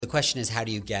The question is, how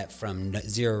do you get from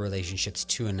 0 relationships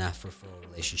to enough referral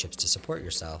relationships to support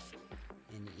yourself?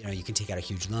 And you can take out a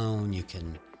huge loan, you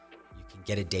can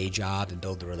get a day job and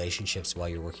build the relationships while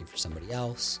you're working for somebody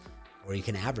else, or you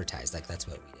can advertise. Like that's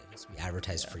what we did. Is we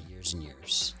advertised for years and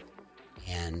years,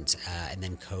 and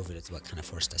then COVID is what kind of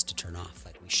forced us to turn off.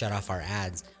 Like we shut off our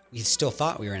ads. We still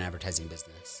thought we were an advertising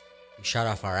business. We shut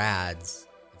off our ads,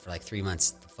 and for like 3 months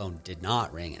the phone did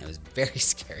not ring, and it was very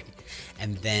scary.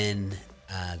 And then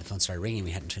the phone started ringing.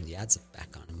 We hadn't turned the ads back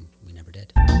on, and we never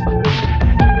did.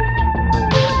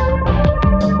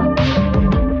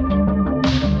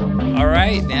 All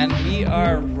right, man, we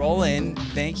are rolling.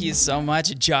 Thank you so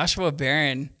much, Joshua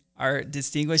Barron, our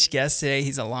distinguished guest today.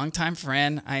 He's a longtime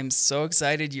friend. I'm so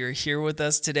excited you're here with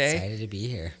us today. Excited to be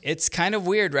here. It's kind of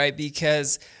weird, right?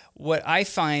 Because what I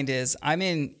find is I'm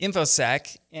in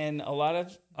InfoSec, and a lot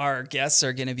of our guests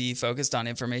are going to be focused on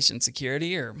information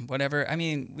security or whatever. I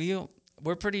mean,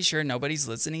 we're pretty sure nobody's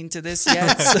listening to this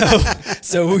yet,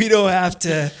 so we don't have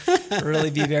to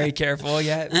really be very careful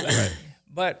yet.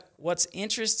 But what's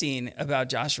interesting about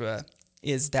Joshua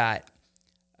is that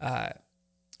I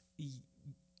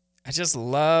just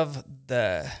love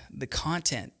the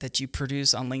content that you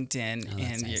produce on LinkedIn,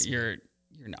 and you're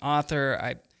an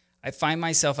author. I find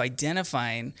myself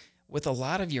identifying with a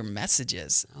lot of your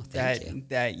messages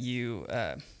that you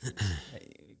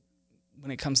when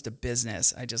it comes to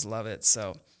business. I just love it.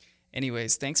 So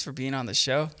anyways, thanks for being on the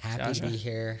show. Happy Joshua. to be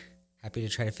here. Happy to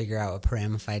try to figure out what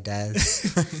Paramify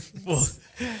does.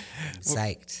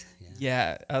 Psyched.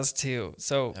 Yeah, us too.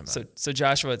 So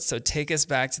Joshua, so take us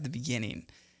back to the beginning.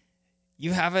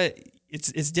 You have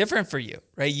it's different for you,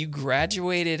 right? You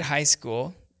graduated high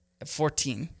school at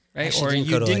 14, right? Actually,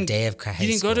 you didn't go to a day of high school.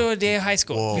 You didn't go to a day of high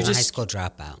school. Whoa. You're just high school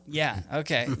dropout. Yeah.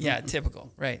 Okay. Yeah.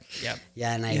 Typical. Right. Yeah.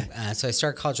 Yeah. And so I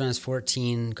started college when I was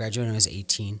 14, graduated when I was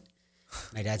 18.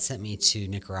 My dad sent me to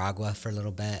Nicaragua for a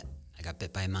little bit. I got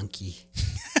bit by a monkey,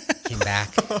 came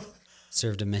back,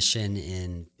 served a mission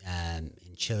in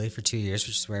Chile for 2 years,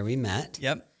 which is where we met.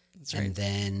 Yep. That's right. And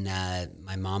then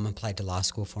my mom applied to law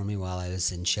school for me while I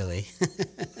was in Chile.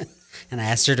 And I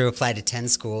asked her to apply to 10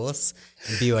 schools.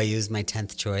 And BYU is my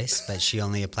 10th choice, but she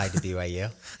only applied to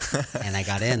BYU. And I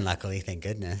got in, luckily, thank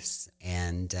goodness.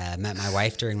 And met my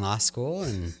wife during law school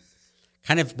and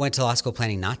kind of went to law school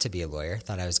planning not to be a lawyer.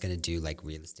 Thought I was going to do like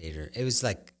real estate it was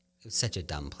such a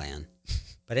dumb plan.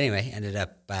 But anyway, ended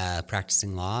up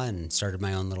practicing law and started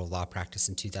my own little law practice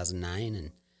in 2009.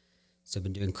 And so I've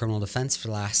been doing criminal defense for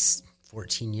the last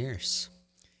 14 years.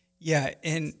 Yeah.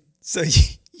 And so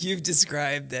you've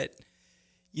described that,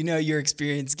 your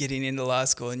experience getting into law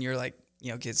school, and you're like,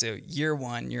 okay, so year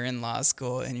one, you're in law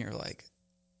school and you're like,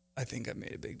 I think I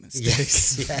made a big mistake.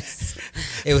 Yes.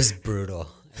 It was brutal.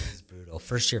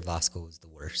 First year of law school was the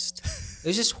worst. It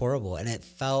was just horrible. And it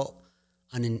felt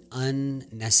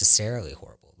unnecessarily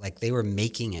horrible. Like they were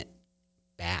making it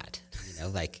bad,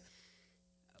 like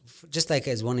just like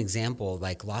as one example,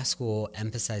 like law school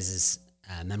emphasizes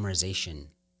memorization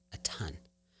a ton.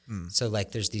 So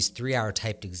like there's these 3-hour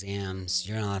typed exams.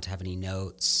 You're not allowed to have any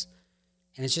notes.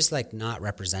 And it's just like not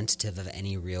representative of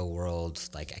any real world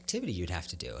like activity you'd have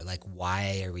to do. Like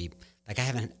why are we like I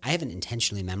haven't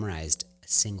intentionally memorized a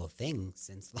single thing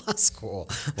since law school.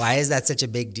 Why is that such a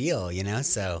big deal,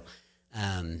 So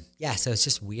so it's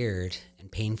just weird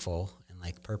and painful and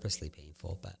like purposely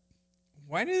painful. But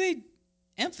why do they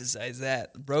emphasize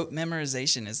that rote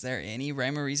memorization? Is there any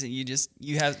rhyme or reason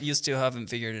you still haven't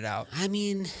figured it out? I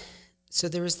mean, so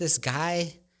there was this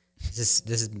guy.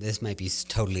 This might be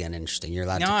totally uninteresting. You're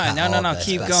allowed to cut No. This,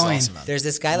 keep going. Awesome. There's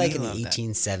this guy like in the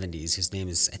 1870s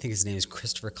whose name is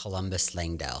Christopher Columbus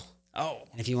Langdell. Oh.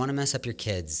 And if you want to mess up your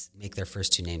kids, make their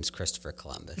first 2 names Christopher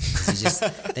Columbus.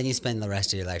 Then you spend the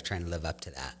rest of your life trying to live up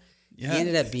to that. Yeah. He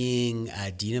ended up being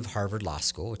dean of Harvard Law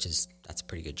School, that's a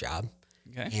pretty good job.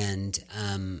 Okay. And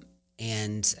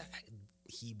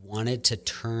he wanted to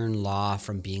turn law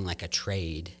from being like a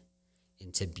trade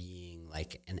into being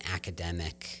like an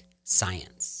academic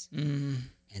science. Mm-hmm.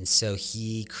 And so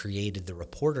he created the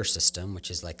reporter system,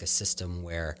 which is like a system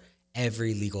where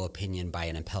every legal opinion by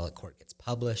an appellate court gets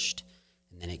published,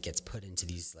 and then it gets put into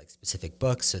these like specific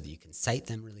books so that you can cite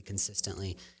them really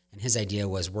consistently. And his idea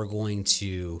was we're going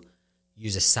to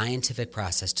use a scientific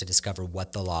process to discover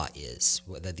what the law is,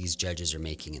 that these judges are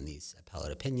making in these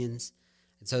appellate opinions.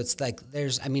 And so it's like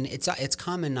it's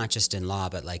common not just in law,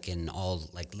 but like in all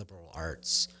like liberal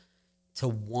arts to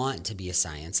want to be a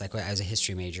science. Like I was a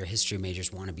history major. History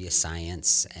majors want to be a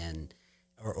science and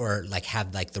or like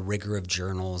have like the rigor of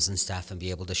journals and stuff and be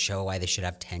able to show why they should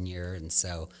have tenure. And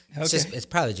so it's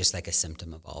probably just like a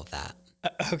symptom of all of that.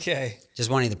 Okay. Just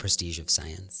wanting the prestige of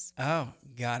science. Oh,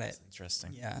 got it.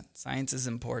 Interesting. Yeah, science is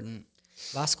important.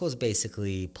 Law school is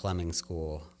basically plumbing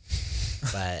school,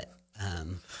 but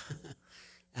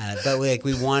like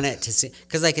we want it to see,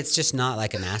 because like it's just not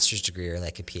like a master's degree or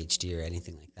like a PhD or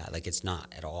anything like that. Like it's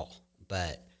not at all.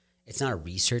 But it's not a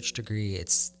research degree.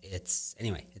 It's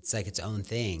anyway. It's like its own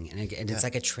thing, and it's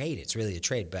like a trade. It's really a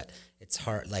trade, but it's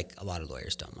hard. Like a lot of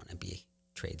lawyers don't want to be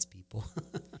tradespeople.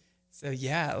 So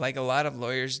yeah, like a lot of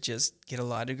lawyers just get a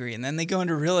law degree and then they go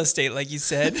into real estate, like you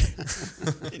said.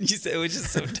 And you said, which is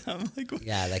so dumb. Like,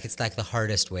 yeah, like it's like the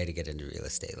hardest way to get into real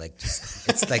estate. Like just,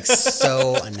 it's like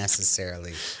so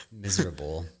unnecessarily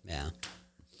miserable. Yeah.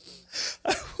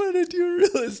 I want to do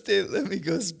real estate. Let me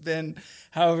go spend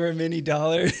however many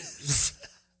dollars.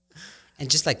 And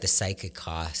just like the psychic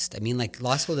cost. I mean, like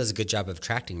law school does a good job of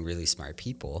attracting really smart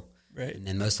people. Right. And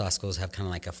then most law schools have kind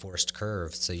of like a forced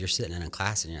curve. So you're sitting in a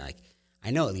class and you're like, I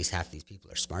know at least half these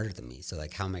people are smarter than me. So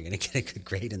like, how am I going to get a good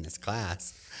grade in this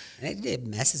class? And it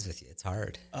messes with you. It's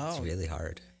hard. It's really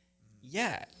hard.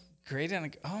 Yeah. Great.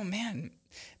 Oh man,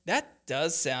 that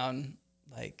does sound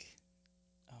like,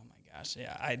 oh my gosh.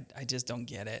 Yeah. I just don't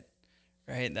get it.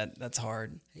 Right. That's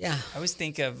hard. Yeah. I always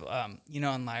think of, on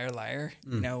Liar Liar,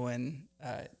 when,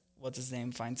 what's his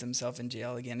name, finds himself in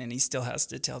jail again and he still has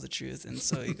to tell the truth. And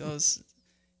so he goes,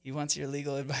 he wants your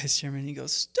legal advice, Chairman. He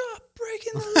goes, stop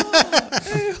breaking the law.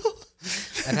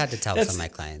 I've had to tell some of my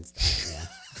clients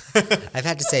that, yeah. I've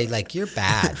had to say, like, you're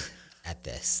bad at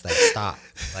this. Like, stop.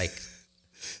 Like,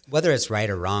 whether it's right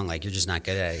or wrong, like, you're just not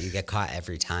good at it. You get caught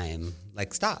every time.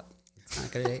 Like, stop. It's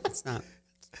not good at it. It's not.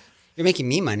 You're making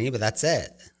me money, but that's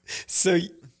it. So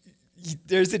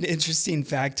there's an interesting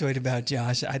factoid about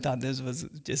Josh. I thought this was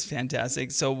just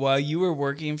fantastic. So while you were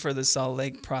working for the Salt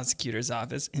Lake prosecutor's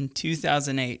office in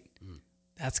 2008,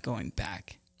 that's going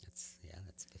back. That's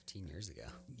 15 years ago.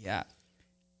 Yeah.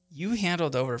 You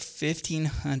handled over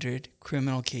 1,500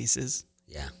 criminal cases.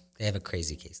 Yeah. They have a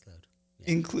crazy caseload.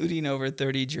 Yeah. Including over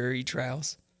 30 jury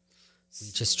trials. We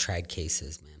just tried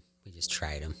cases, man. We just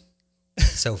tried them.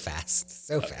 So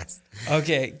fast.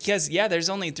 Okay, because, there's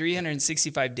only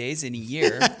 365 days in a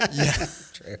year. Yeah,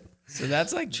 true. So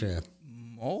that's like true.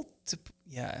 Multiple.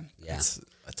 Yeah. That's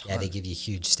a ton. Yeah, they give you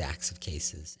huge stacks of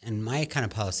cases. And my kind of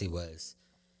policy was,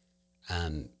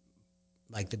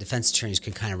 like the defense attorneys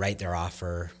could kind of write their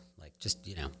offer, like just,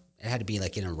 it had to be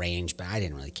like in a range, but I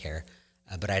didn't really care.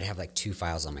 But I'd have like 2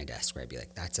 files on my desk where I'd be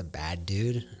like, that's a bad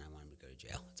dude, and I want him to go to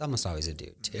jail. It's almost always a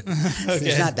dude, too. Okay.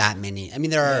 There's not that many. I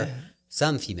mean, there are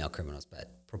some female criminals, but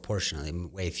proportionally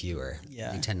way fewer.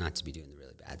 Yeah. They tend not to be doing the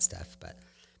really bad stuff. But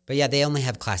yeah, they only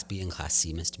have Class B and Class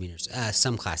C misdemeanors,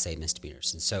 some Class A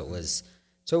misdemeanors. And so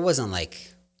it wasn't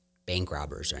like bank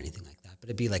robbers or anything like that, but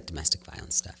it'd be like domestic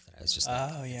violence stuff that I was just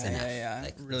like,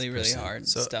 Like, really hard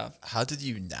stuff. How did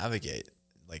you navigate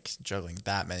like juggling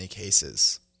that many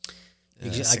cases?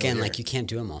 Again, like you can't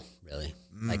do them all, really.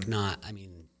 Like now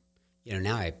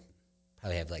I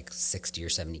probably have like 60 or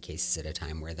 70 cases at a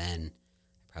time, where then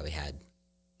I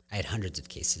had hundreds of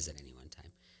cases at any one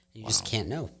time. And you just can't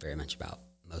know very much about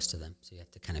most of them. So you have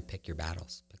to kind of pick your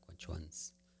battles, pick which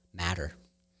ones matter.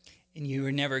 And you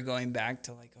were never going back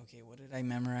to like, okay, what did I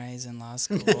memorize in law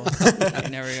school? You were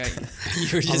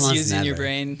just Almost using never. your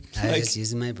brain. I was just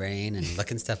using my brain and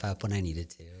looking stuff up when I needed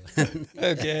to.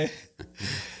 Okay.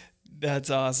 That's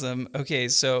awesome. Okay,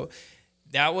 so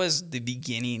that was the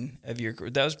beginning of your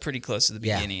career. That was pretty close to the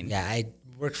beginning. Yeah, I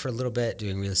worked for a little bit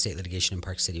doing real estate litigation in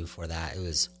Park City before that. It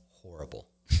was horrible.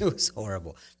 It was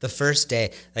horrible. The first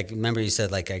day, like, remember you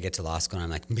said, like, I get to law school and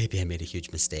I'm like, maybe I made a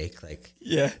huge mistake. Like,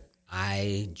 yeah.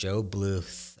 Joe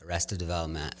Bluth, Arrested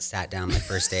Development, sat down my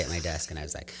first day at my desk and I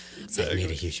was like, I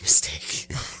made a huge mistake.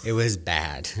 It was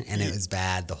bad. And it was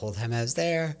bad the whole time I was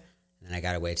there. And then I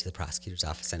got away to the prosecutor's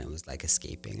office and it was like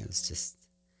escaping. It was just,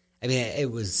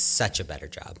 it was such a better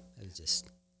job. It was just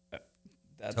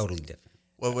totally different.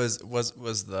 What was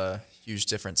the huge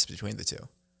difference between the two?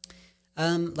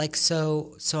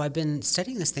 So I've been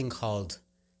studying this thing called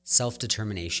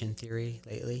self-determination theory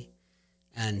lately.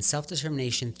 And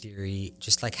self-determination theory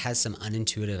just like has some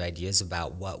unintuitive ideas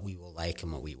about what we will like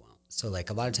and what we won't. So like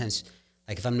a lot of times,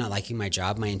 like if I'm not liking my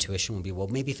job, my intuition will be, well,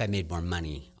 maybe if I made more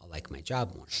money, I'll like my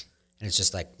job more. And it's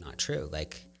just like not true.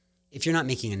 Like if you're not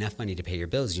making enough money to pay your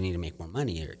bills, you need to make more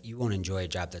money, or you won't enjoy a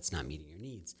job that's not meeting your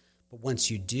needs. But once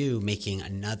you do,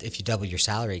 if you double your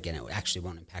salary again, it actually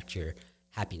won't impact your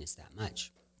happiness that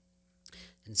much.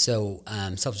 And so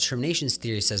self-determination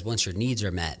theory says once your needs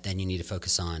are met, then you need to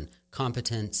focus on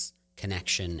competence,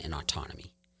 connection, and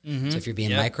autonomy. Mm-hmm. So if you're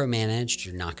being micromanaged,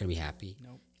 you're not going to be happy.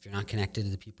 Nope. If you're not connected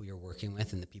to the people you're working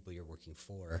with and the people you're working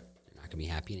for, you're not going to be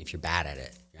happy. And if you're bad at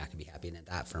it, you're not going to be happy. And at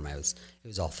that firm, it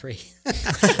was all three.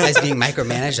 I was being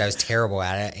micromanaged. I was terrible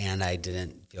at it. And I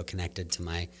didn't feel connected to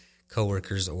my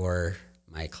coworkers or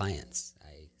my clients.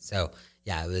 So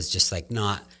yeah, it was just like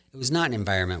it was not an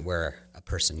environment where a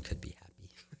person could be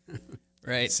happy.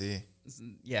 Right. I see.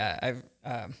 Yeah.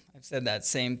 I've said that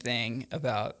same thing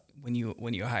about when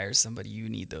you hire somebody, you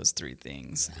need those three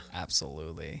things. Yeah.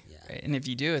 Absolutely. Yeah. Right? And if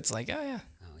you do, it's like, oh yeah,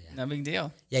 no big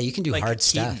deal. Yeah. You can do like hard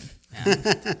stuff.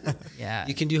 Yeah. Yeah.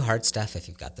 You can do hard stuff if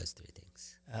you've got those three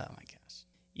things. Oh my gosh.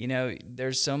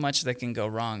 There's so much that can go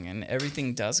wrong, and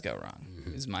everything does go wrong,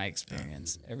 is my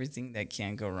experience. Everything that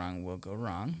can go wrong will go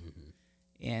wrong.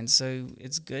 And so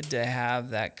it's good to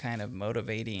have that kind of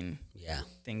motivating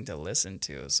thing to listen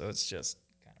to. So it's just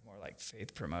kind of more like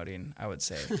faith promoting, I would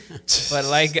say. But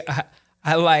like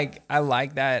I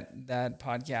like that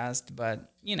podcast,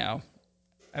 but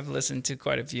I've listened to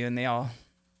quite a few, and they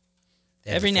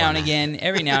every now and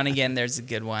again there's a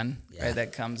good one right,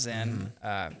 that comes in.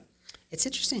 It's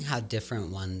interesting how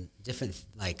different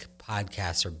like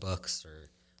podcasts or books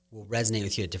will resonate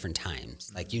with you at different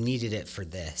times. Like you needed it for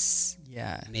this.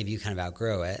 Yeah. Maybe you kind of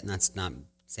outgrow it, and that's not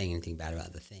saying anything bad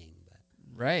about the thing. But.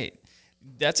 Right.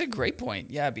 That's a great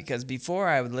point. Yeah, because before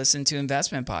I would listen to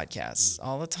investment podcasts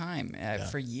all the time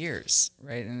for years,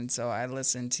 right? And so I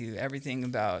listened to everything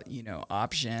about,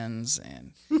 options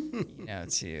and,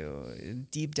 to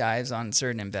deep dives on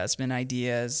certain investment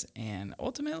ideas. And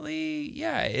ultimately,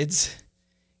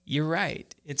 you're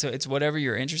right. It's whatever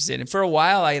you're interested in. For a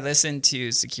while, I listened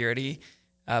to security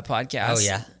podcasts. Oh,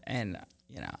 yeah. And,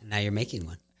 now you're making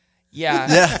one.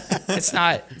 Yeah. It's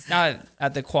not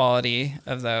at the quality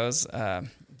of those. But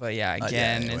again,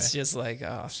 anyway. It's just like,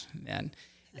 oh man,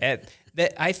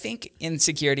 I think in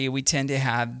security, we tend to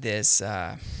have this,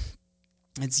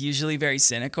 it's usually very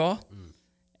cynical,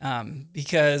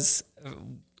 because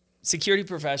security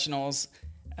professionals,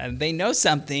 they know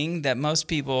something that most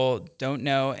people don't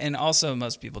know. And also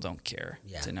most people don't care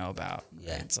to know about.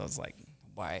 Yeah. Right? So it's like,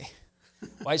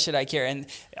 why should I care? And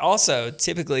also,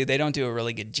 typically, they don't do a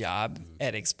really good job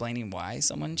at explaining why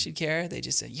someone should care. They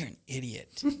just say, you're an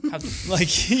idiot.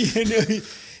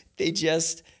 They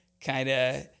just kind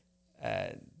of,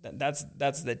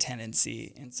 that's the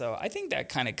tendency. And so I think that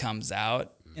kind of comes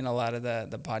out in a lot of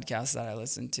the podcasts that I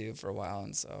listened to for a while.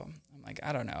 And so I'm like,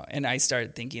 I don't know. And I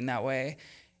started thinking that way.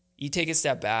 You take a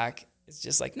step back. It's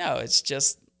just like, no, it's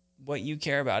just what you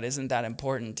care about isn't that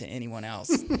important to anyone else.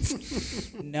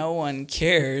 No one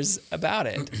cares about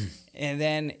it. And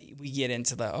then we get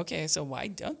into so why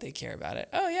don't they care about it?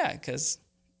 Oh yeah, because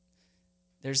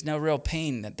there's no real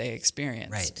pain that they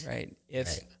experience. Right.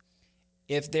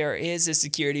 If there is a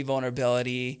security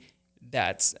vulnerability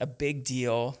that's a big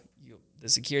deal, the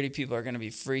security people are going to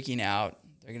be freaking out.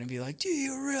 They're going to be like, do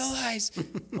you realize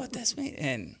what this means?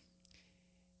 And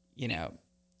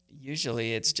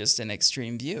usually it's just an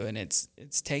extreme view, and it's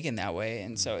taken that way.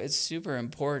 And so it's super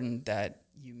important that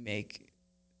you make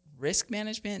risk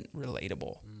management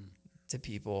relatable to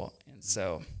people. And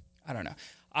so I don't know.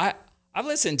 I've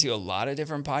listened to a lot of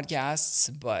different podcasts,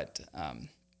 but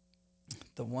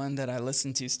the one that I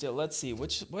listen to still, let's see,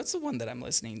 what's the one that I'm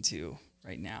listening to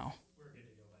right now?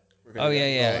 Oh,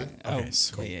 yeah. Okay,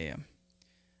 cool. Yeah.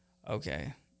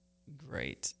 Okay,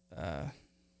 great.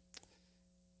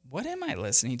 What am I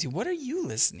listening to? What are you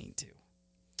listening to?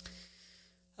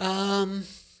 I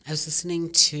was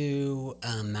listening to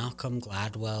Malcolm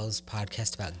Gladwell's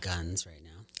podcast about guns right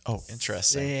now. Oh,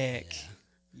 interesting. Sick.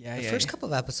 Yeah. The first couple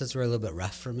of episodes were a little bit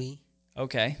rough for me.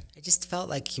 Okay. I just felt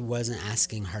like he wasn't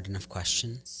asking hard enough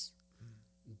questions.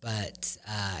 But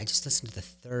I just listened to the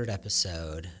third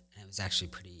episode, and it was actually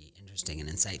pretty interesting and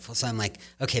insightful. So I'm like,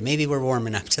 okay, maybe we're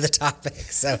warming up to the topic.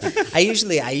 So I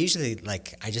usually I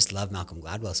just love Malcolm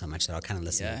Gladwell so much that I'll kind of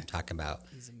listen to him talk about.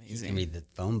 He's amazing. He can read the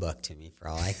phone book to me for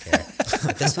all I care.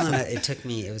 But this one,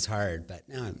 it was hard, but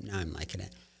now I'm liking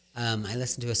it. I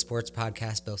listened to a sports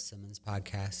podcast, Bill Simmons'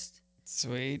 podcast.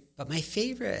 Sweet. But my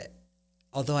favorite,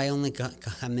 although I only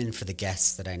come in for the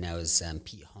guests that I know, is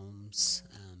Pete Holmes'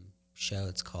 show.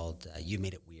 It's called You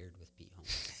Made It Weird with Pete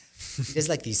Holmes. He does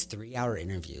like these 3-hour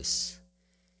interviews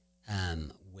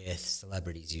with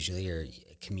celebrities usually, or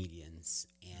comedians,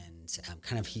 and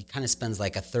he kind of spends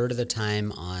like a third of the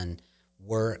time on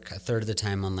work, a third of the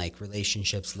time on like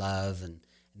relationships, love, and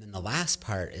then the last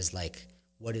part is like,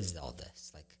 what is all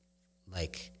this?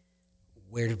 Like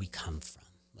where did we come from?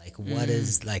 Like what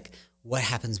is like what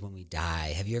happens when we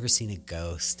die? Have you ever seen a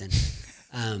ghost?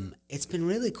 And it's been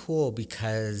really cool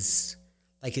because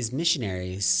like as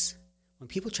missionaries, when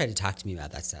people try to talk to me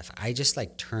about that stuff, I just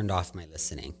like turned off my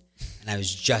listening, and I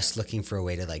was just looking for a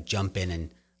way to like jump in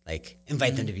and like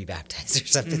invite them to be baptized or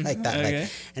something like that. Okay.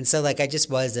 Like, and so like I just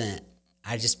wasn't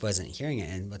hearing it.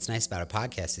 And what's nice about a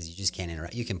podcast is you just can't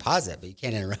interrupt. You can pause it, but you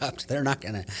can't interrupt. They're not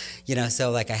gonna,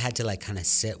 so like I had to like kind of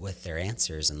sit with their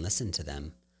answers and listen to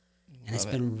them. And it's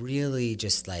been really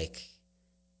just like,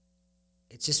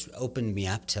 it's just opened me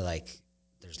up to like,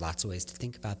 there's lots of ways to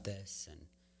think about this. And,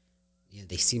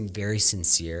 they seem very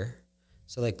sincere.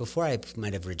 So like before I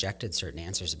might have rejected certain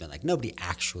answers, have been like, nobody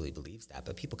actually believes that.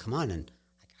 But people come on and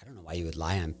like, I don't know why you would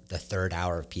lie on the 3rd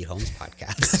hour of Pete Holmes'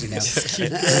 podcast,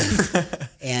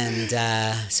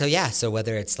 And so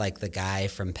whether it's like the guy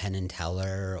from Penn and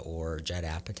Teller or Judd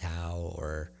Apatow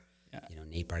or,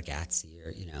 Nate Bargatze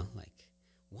or, like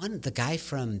the guy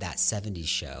from that 70s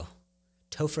show,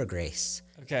 Topher Grace.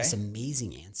 Okay. This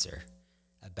amazing answer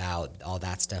about all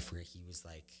that stuff where he was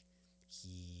like,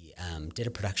 he did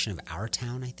a production of Our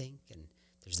Town, I think. And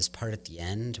there's this part at the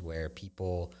end where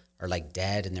people are like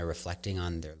dead and they're reflecting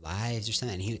on their lives or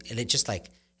something. And it just like,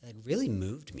 it really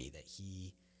moved me that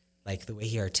he, like the way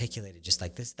he articulated just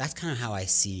like this, that's kind of how I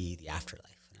see the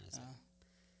afterlife. And I was like,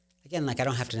 again, like I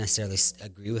don't have to necessarily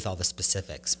agree with all the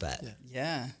specifics, but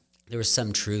there was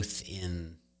some truth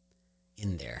in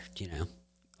there, Awesome.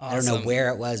 I don't know where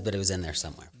it was, but it was in there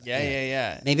somewhere. But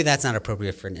Yeah. Maybe that's not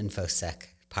appropriate for an InfoSec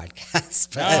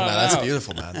podcast. But that's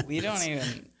beautiful, man. We don't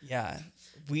even,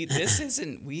 we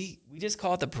just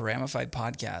call it the Paramified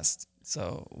podcast.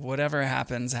 So whatever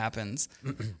happens.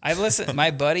 I've listened, my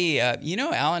buddy,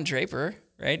 Alan Draper,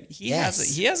 right? He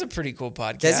has a pretty cool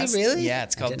podcast. Does he really? Yeah,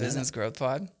 it's called Business Growth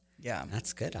Pod. Yeah.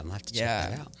 That's good. I'm going to have to check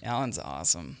that out. Alan's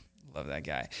awesome. Love that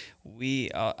guy.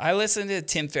 I listen to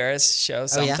Tim Ferriss' show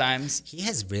sometimes. He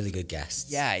has really good guests.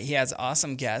 Yeah, he has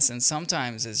awesome guests, and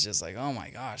sometimes it's just like, oh my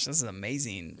gosh, this is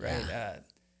amazing, right?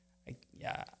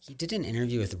 He did an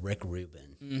interview with Rick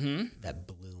Rubin that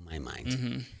blew my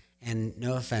mind. And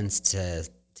no offense to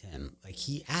Tim, like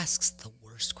he asks the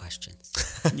worst questions.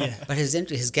 But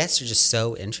his guests are just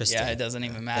so interesting. Yeah, it doesn't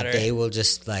even matter. That they will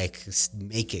just like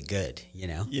make it good,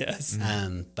 Yes.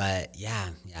 But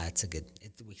it's a good.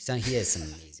 He has some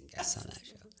amazing guests on that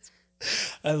show.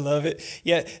 I love it.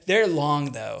 Yeah, they're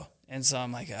long though, and so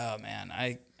I'm like, oh man,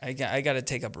 I got to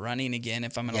take up running again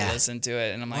if I'm going to listen to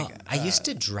it. And I'm like, I used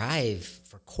to drive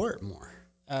for court more.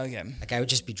 Okay. Like I would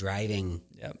just be driving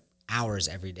hours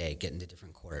every day, getting to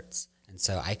different courts. And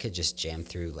so I could just jam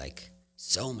through like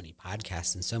so many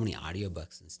podcasts and so many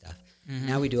audiobooks and stuff.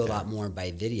 Now we do a lot more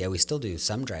by video. We still do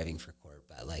some driving for court,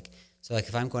 but like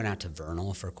if I'm going out to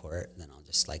Vernal for court, then I'll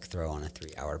just like throw on a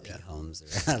 3-hour Pete Holmes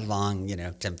or a long,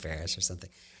 Tim Ferriss or something.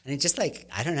 And it just like,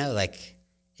 I don't know, like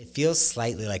it feels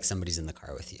slightly like somebody's in the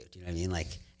car with you. Do you know what I mean? Like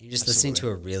you're just listening to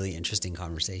a really interesting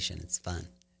conversation. It's fun.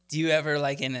 Do you ever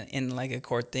like in like a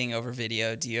court thing over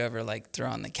video? Do you ever like throw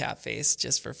on the cat face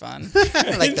just for fun?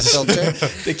 Like the filter,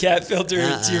 the cat filter.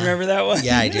 Do you remember that one?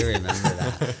 Yeah, I do remember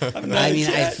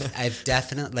that. I've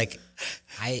definitely like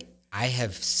I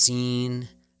have seen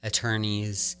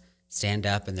attorneys stand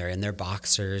up and they're in their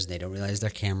boxers and they don't realize their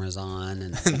camera's on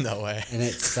and no way. And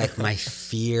it's like my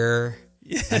fear.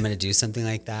 I'm going to do something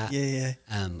like that. Yeah.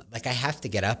 Like I have to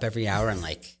get up every hour and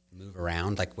like move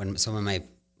around. Like when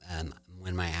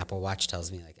my Apple Watch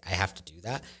tells me like I have to do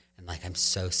that, and like I'm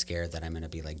so scared that I'm going to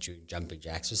be like jumping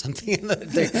jacks or something.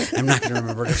 I'm not going to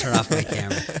remember to turn off my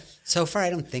camera. So far, I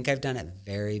don't think I've done it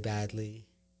very badly.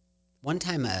 One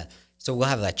time, so we'll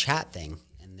have a chat thing,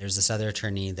 and there's this other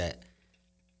attorney that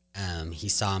he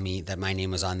saw me, that my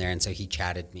name was on there, and so he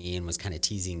chatted me and was kind of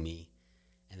teasing me.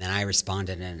 And then I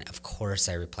responded, and of course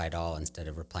I replied all instead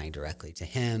of replying directly to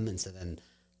him. And so then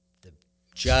the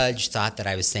judge thought that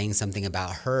I was saying something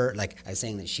about her. Like I was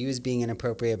saying that she was being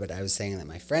inappropriate, but I was saying that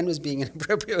my friend was being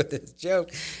inappropriate with this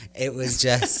joke. It was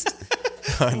just...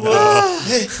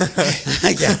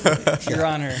 Your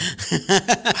Honor,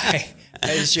 I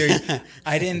assure you,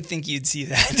 I didn't think you'd see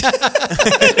that.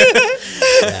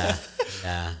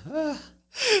 Yeah.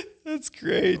 That's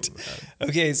great.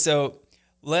 Okay, so...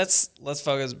 Let's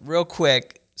focus real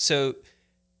quick. So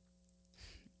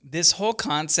this whole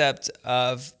concept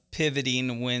of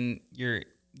pivoting when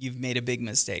you've made a big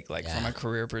mistake, like from a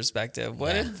career perspective,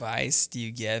 what advice do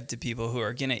you give to people who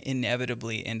are going to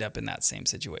inevitably end up in that same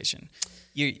situation?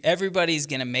 Everybody's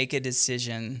going to make a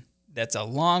decision that's a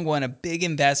long one, a big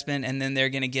investment, and then they're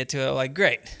going to get to it like,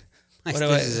 great. That's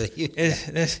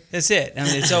it. I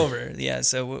mean, it's over. Yeah.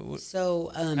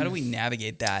 So how do we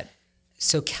navigate that?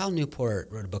 So Cal Newport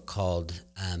wrote a book called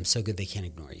So Good They Can't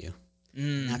Ignore You.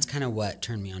 And that's kind of what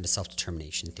turned me on to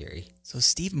self-determination theory. So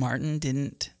Steve Martin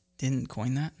didn't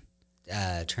coin that?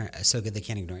 So Good They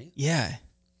Can't Ignore You? Yeah.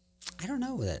 I don't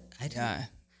know that.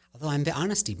 Although I'm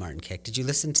on a Steve Martin kick. Did you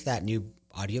listen to that new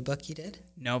audiobook you did?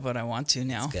 No, but I want to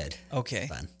now. It's good. Okay.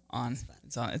 It's fun.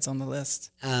 It's on the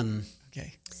list.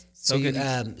 Okay. So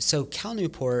good. So Cal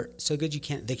Newport, so good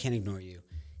they can't ignore you.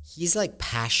 He's like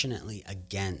passionately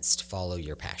against follow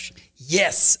your passion.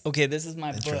 Yes. Okay, this is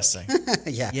my Interesting.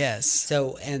 Yeah. Yes.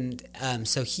 So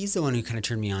so he's the one who kind of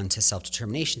turned me on to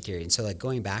self-determination theory. And so like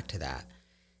going back to that,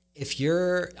 if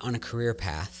you're on a career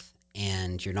path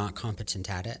and you're not competent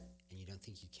at it and you don't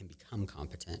think you can become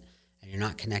competent, and you're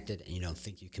not connected and you don't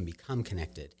think you can become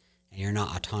connected, and you're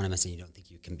not autonomous and you don't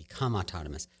think you can become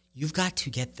autonomous, you've got to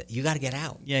get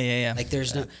out. Yeah. Like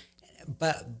there's no,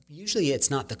 but usually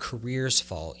it's not the career's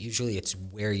fault. Usually it's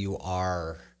where you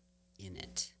are in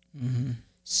it. Mm-hmm.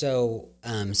 So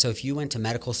if you went to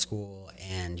medical school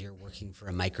and you're working for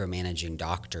a micromanaging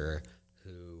doctor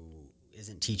who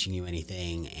isn't teaching you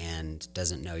anything and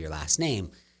doesn't know your last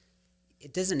name,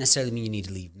 it doesn't necessarily mean you need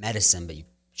to leave medicine, but you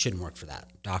shouldn't work for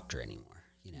that doctor anymore,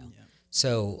 you know? Yeah.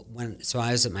 So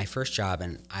I was at my first job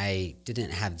and I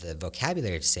didn't have the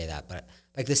vocabulary to say that, but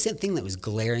like the same thing that was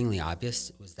glaringly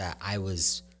obvious was that I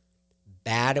was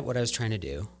bad at what I was trying to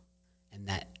do and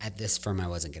that at this firm I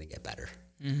wasn't going to get better.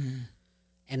 Mm-hmm.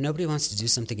 And nobody wants to do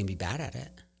something and be bad at it.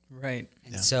 Right.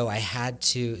 And so I had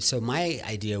to, so my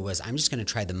idea was I'm just going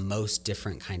to try the most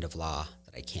different kind of law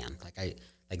that I can.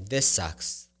 Like this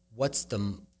sucks.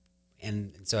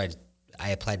 And so I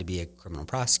applied to be a criminal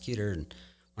prosecutor, and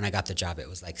when I got the job, it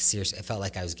was like seriously, it felt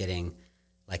like I was getting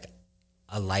like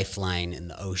a lifeline in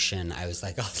the ocean. I was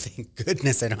like, oh, thank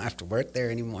goodness I don't have to work there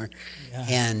anymore.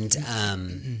 Yeah.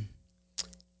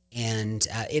 And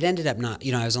it ended up not,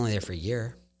 I was only there for a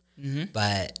year,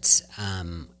 but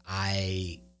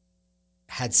I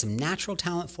had some natural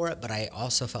talent for it, but I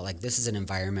also felt like this is an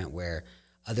environment where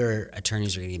other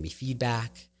attorneys are going to give me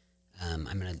feedback. I'm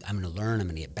gonna learn. I'm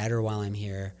gonna get better while I'm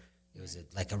here. It was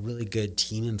like a really good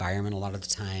team environment a lot of the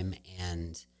time,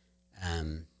 and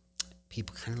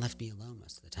people kind of left me alone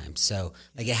most of the time. So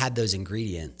like it had those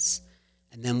ingredients,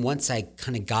 and then once I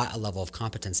kind of got a level of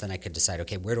competence, then I could decide,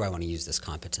 okay, where do I want to use this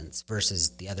competence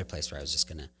versus the other place where I was just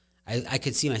gonna. I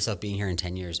could see myself being here in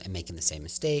 10 years and making the same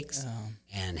mistakes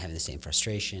and having the same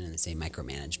frustration and the same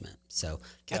micromanagement. So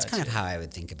that's kind of how I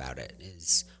would think about it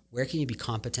is where can you be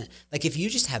competent? Like if you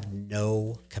just have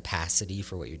no capacity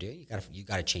for what you're doing, you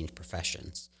got to change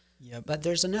professions. Yep. But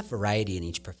there's enough variety in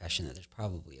each profession that there's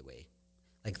probably a way.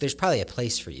 Like there's probably a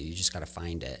place for you. You just got to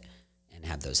find it and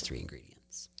have those three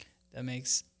ingredients. That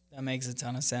makes a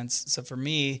ton of sense. So for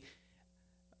me,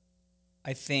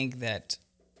 I think that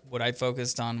what I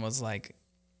focused on was like,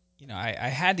 I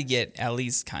had to get at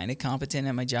least kind of competent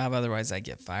at my job. Otherwise I'd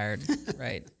get fired.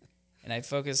 Right. And I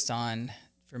focused on,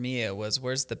 for me, it was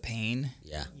where's the pain?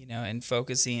 Yeah. And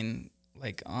focusing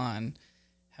like on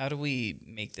how do we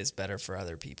make this better for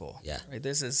other people? Yeah. Right.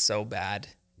 This is so bad.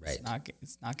 Right.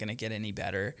 It's not going to get any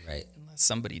better. Right. Unless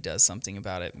somebody does something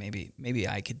about it. Maybe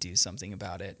I could do something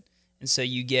about it. And so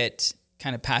you get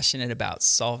kind of passionate about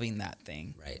solving that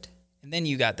thing. Right. And then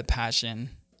you got the passion.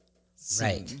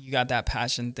 Right. You got that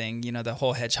passion thing, the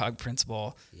whole hedgehog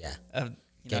principle. Yeah. Of,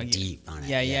 Get deep on it.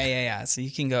 Yeah. So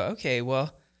you can go, okay,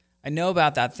 well, I know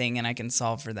about that thing and I can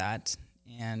solve for that.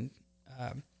 And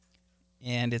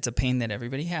it's a pain that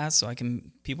everybody has. So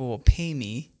people will pay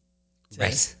me.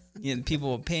 Right. People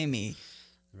will pay me.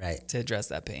 Right. To address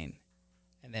that pain.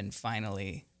 And then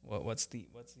finally, what's the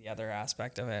other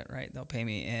aspect of it, right? They'll pay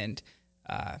me and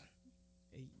I'm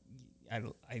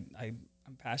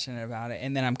passionate about it,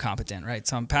 and then I'm competent, right?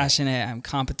 So I'm passionate, I'm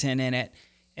competent in it,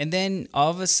 and then all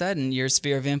of a sudden your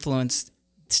sphere of influence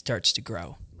starts to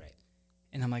grow, right?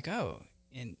 And I'm like, oh,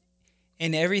 and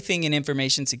everything in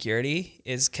information security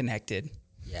is connected.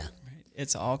 Yeah, right?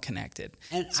 It's all connected.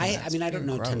 And so I don't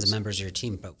know tons of members of your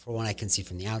team, but for what I can see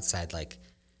from the outside, like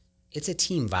it's a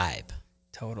team vibe.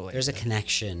 Totally, there's a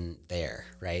connection there,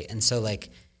 right? And so like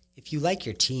if you like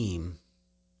your team,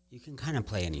 you can kind of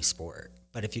play any sport.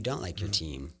 But if you don't like your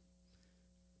team,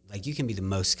 like you can be the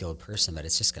most skilled person, but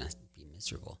it's just going to be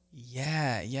miserable.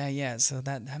 Yeah. So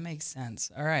that makes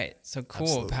sense. All right. So cool.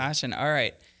 Absolutely. Passion. All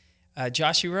right.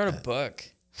 Josh, you wrote a book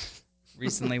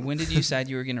recently. When did you decide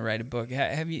you were going to write a book?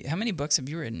 How many books have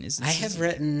you written? I have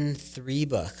written 3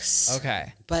 books.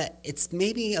 Okay. But it's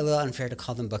maybe a little unfair to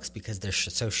call them books because they're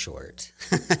so short.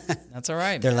 That's all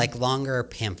right. They're like longer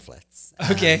pamphlets.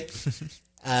 Okay.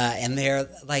 And they're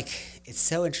like, it's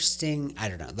so interesting. I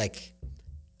don't know. Like,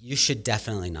 you should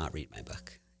definitely not read my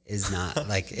book. Is not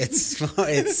like so.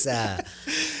 That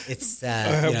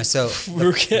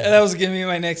was gonna be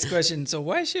my next question. So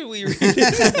why should we read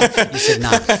it? You should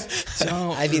not.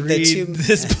 Don't read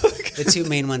this book. The 2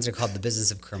 main ones are called The Business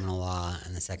of Criminal Law,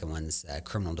 and the second one's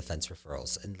Criminal Defense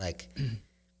Referrals. And like,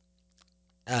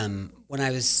 when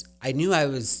I knew I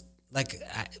was like,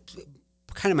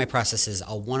 kind of my process is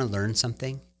I'll want to learn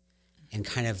something, and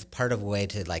kind of part of a way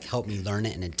to like help me learn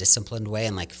it in a disciplined way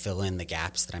and like fill in the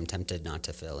gaps that I'm tempted not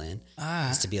to fill in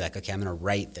is to be like, okay, I'm going to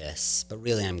write this, but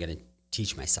really I'm going to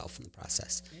teach myself in the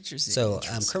process. Interesting. So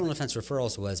Criminal Defense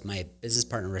Referrals was my business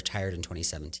partner retired in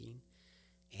 2017.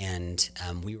 And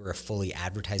we were a fully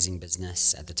advertising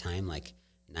business at the time. Like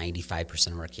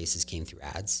 95% of our cases came through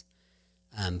ads.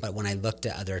 But when I looked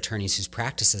at other attorneys whose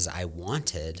practices I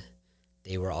wanted,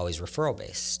 they were always referral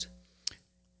based.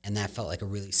 And that felt like a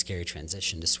really scary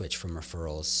transition to switch from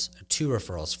referrals to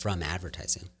referrals from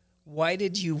advertising. Why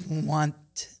did you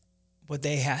want what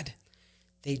they had?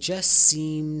 They just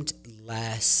seemed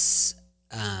less,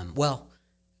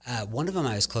 one of them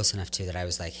I was close enough to that I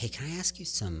was like, hey, can I ask you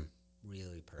some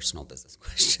really personal business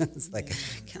questions?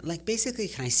 Basically,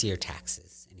 can I see your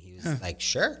taxes? And he was like,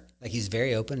 sure. Like, he's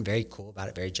very open, very cool about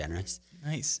it, very generous.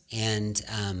 Nice. And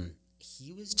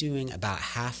he was doing about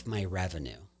half my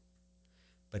revenue,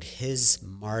 but his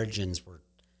margins were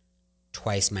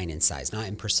twice mine in size, not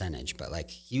in percentage, but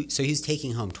like so he's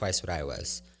taking home twice what I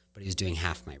was, but he was doing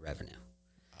half my revenue.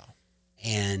 Wow.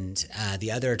 And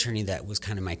the other attorney that was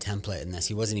kind of my template in this,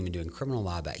 he wasn't even doing criminal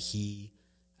law, but he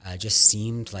just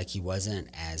seemed like he wasn't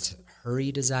as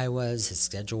hurried as I was. His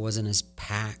schedule wasn't as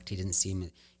packed. He didn't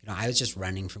seem, I was just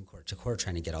running from court to court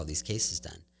trying to get all these cases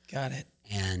done. Got it.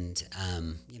 And,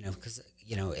 because,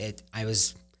 I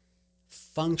was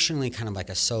functionally kind of like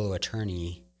a solo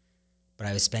attorney, but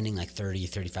I was spending like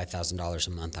 $35,000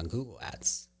 a month on Google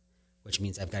ads, which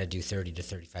means I've got to do $30,000 to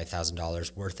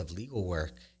 $35,000 worth of legal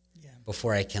work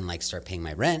before I can like start paying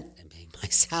my rent and paying my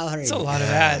salary. It's a lot of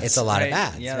ads. It's a lot of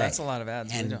ads. Yeah, right? That's a lot of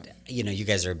ads. And you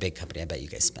guys are a big company. I bet you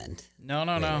guys spend no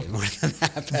way more than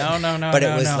that. But, no. But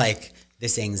it was like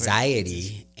this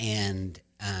anxiety, and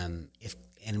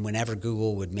whenever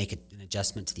Google would make an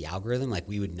adjustment to the algorithm, like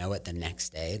we would know it the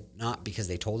next day, not because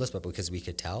they told us, but because we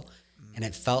could tell. And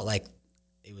it felt like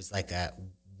it was like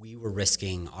we were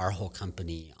risking our whole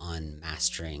company on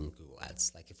mastering Google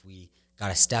Ads. Like if we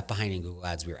got a step behind in Google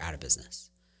Ads, we were out of business.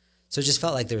 So it just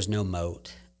felt like there was no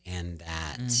moat, and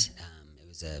that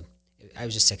I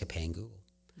was just sick of paying Google.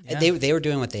 Yeah. They were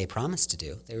doing what they promised to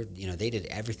do. They were, they did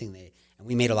everything and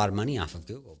we made a lot of money off of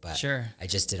Google, but sure. I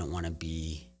just didn't want to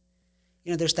be,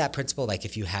 there's that principle, like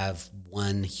if you have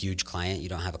one huge client, you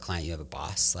don't have a client, you have a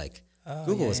boss. Like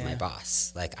Google was my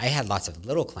boss. Like I had lots of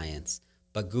little clients,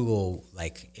 but Google,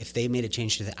 like if they made a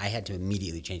change to that, I had to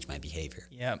immediately change my behavior.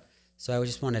 Yep. So I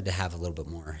just wanted to have a little bit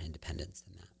more independence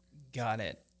than that. Got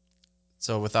it.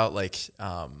 So without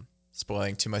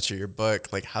spoiling too much of your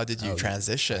book, like how did you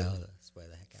transition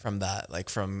from that, like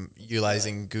from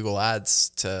utilizing Google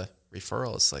Ads to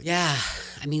referrals? Like, yeah,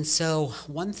 so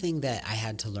one thing that I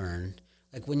had to learn,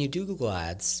 like when you do Google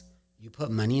Ads, you put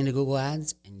money into Google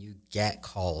Ads and you get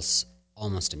calls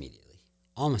almost immediately,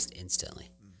 almost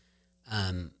instantly.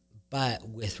 But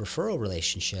with referral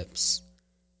relationships,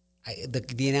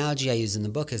 the analogy I use in the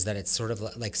book is that it's sort of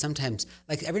like sometimes,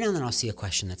 like every now and then I'll see a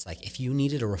question that's like, if you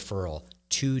needed a referral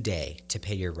today to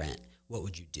pay your rent, what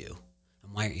would you do?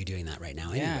 And why aren't you doing that right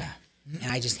now anyway?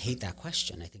 And I just hate that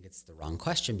question. I think it's the wrong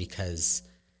question because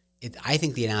I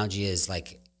think the analogy is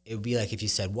like, it would be like if you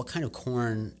said, what kind of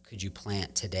corn could you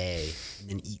plant today and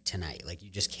then eat tonight? Like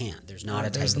you just can't. There's not a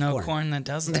type of corn. There's no corn that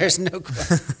does that. There's no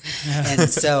corn. And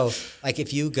so like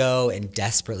if you go and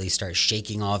desperately start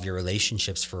shaking all of your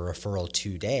relationships for a referral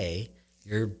today,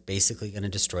 you're basically going to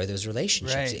destroy those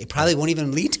relationships. Right. It probably won't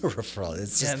even lead to a referral.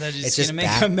 It's just, they're it's just going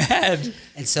to make them mad.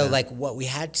 And so like what we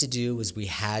had to do was we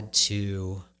had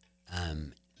to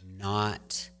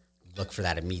not look for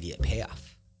that immediate payoff.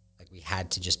 We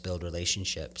had to just build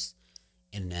relationships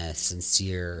in a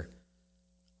sincere,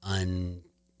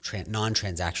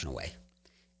 non-transactional way,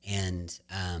 and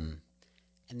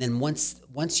then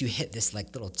once you hit this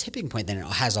like little tipping point, then it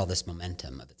has all this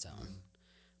momentum of its own.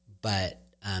 But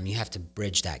you have to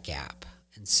bridge that gap,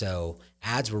 and so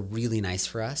ads were really nice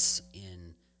for us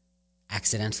in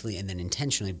accidentally and then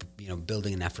intentionally,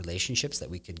 building enough relationships that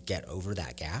we could get over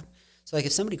that gap. So like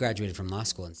if somebody graduated from law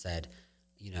school and said,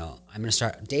 I'm going to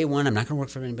start day one. I'm not going to work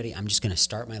for anybody. I'm just going to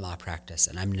start my law practice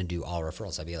and I'm going to do all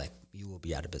referrals. I'd be like, you will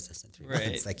be out of business in 3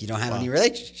 months. Like you don't have any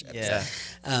relationships. Yeah.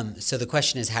 So the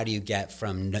question is, how do you get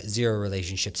from 0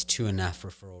 relationships to enough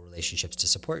referral relationships to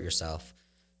support yourself?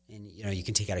 And, you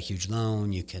can take out a huge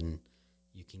loan. You can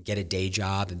get a day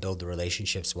job and build the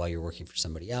relationships while you're working for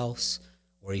somebody else,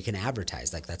 or you can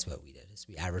advertise. Like that's what we did is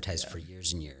we advertised for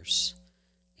years and years.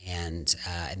 And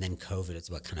then COVID is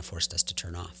what kind of forced us to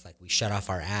turn off. Like we shut off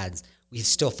our ads. We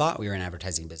still thought we were an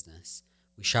advertising business.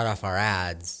 We shut off our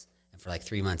ads, and for like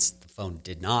 3 months, the phone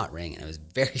did not ring, and it was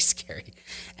very scary.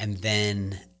 And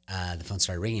then the phone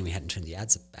started ringing. We hadn't turned the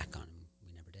ads back on. We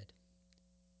never did.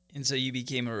 And so you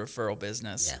became a referral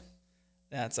business. Yeah.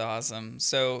 That's awesome.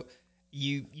 So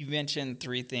you mentioned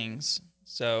 3 things.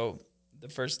 So the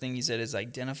first thing you said is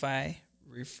identify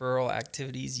referral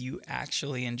activities you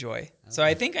actually enjoy. Okay. So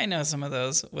I think I know some of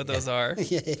those, what those are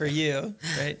for you,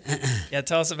 right? Yeah,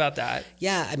 tell us about that.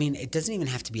 Yeah, I mean, it doesn't even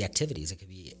have to be activities. It could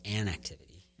be an activity.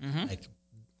 Like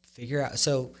figure out,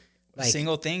 so like a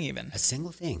single thing even. A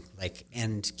single thing, like,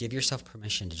 and give yourself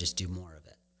permission to just do more of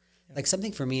it. Like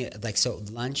something for me, like, so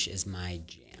lunch is my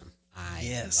jam.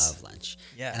 I love lunch.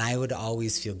 Yeah. And I would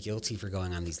always feel guilty for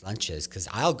going on these lunches because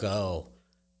I'll go,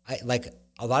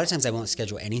 a lot of times I won't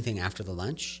schedule anything after the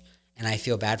lunch, and I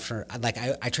feel bad for, like,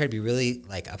 I try to be really,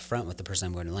 like, upfront with the person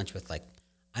I'm going to lunch with, like,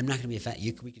 I'm not going to be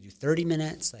offended. We could do 30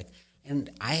 minutes, like,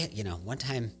 and one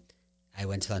time I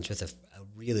went to lunch with a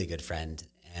really good friend,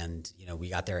 and, we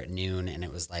got there at noon, and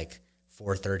it was, like,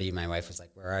 4:30. My wife was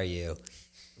like, where are you?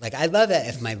 Like, I love it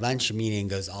if my lunch meeting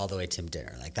goes all the way to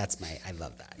dinner. Like, I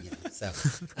love that, so.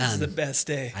 It's the best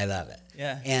day. I love it.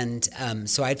 Yeah. And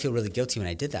so I'd feel really guilty when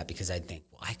I did that because I'd think,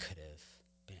 well, I could have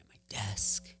been at my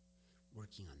desk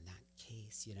working on that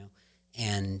case,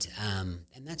 and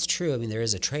that's true. I mean, there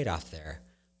is a trade-off there,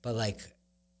 but like,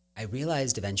 I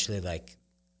realized eventually, like,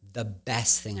 the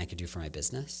best thing I could do for my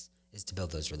business is to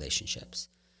build those relationships.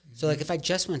 Mm-hmm. So like, if I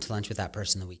just went to lunch with that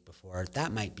person the week before,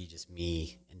 that might be just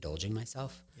me indulging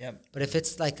myself. Yep. But if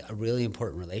it's like a really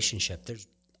important relationship, there's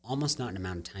almost not an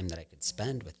amount of time that I could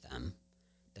spend with them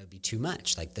that would be too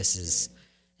much. Like, this is,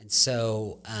 and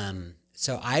so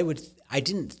I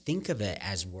didn't think of it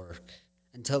as work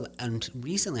until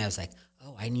recently. I was like,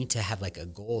 oh, I need to have like a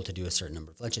goal to do a certain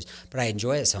number of lunches, but I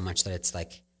enjoy it so much that it's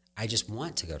like, I just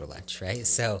want to go to lunch. Right.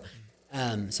 So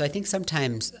I think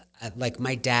sometimes, like,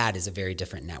 my dad is a very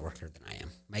different networker than I am.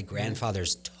 My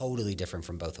grandfather's totally different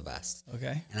from both of us.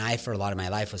 Okay. And I, for a lot of my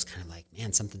life, was kind of like,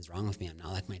 man, something's wrong with me. I'm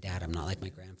not like my dad. I'm not like my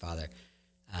grandfather.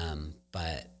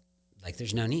 But like,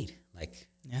 there's no need. Like,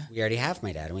 we already have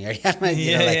my dad, and we already have my,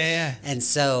 yeah. And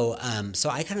so, so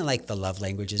I kind of like the love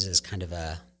languages as kind of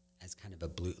a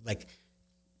blue, like,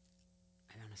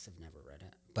 I honestly have never read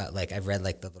it, but like, I've read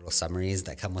like the little summaries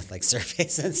that come with like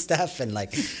surveys and stuff. And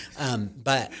like,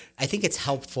 but I think it's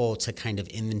helpful to kind of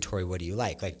inventory, what do you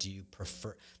like? Like, do you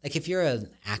prefer, like, if you're not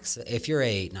acts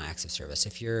of service,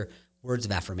 if you're words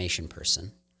of affirmation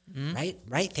person,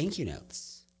 write thank you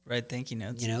notes. Write thank you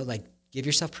notes. Like, give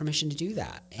yourself permission to do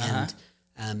that.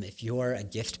 And if you're a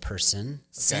gift person,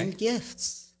 send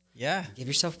gifts. Yeah. Give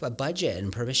yourself a budget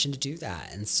and permission to do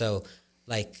that. And so,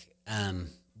 like,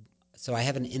 so I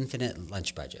have an infinite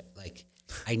lunch budget. Like,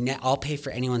 I'll pay for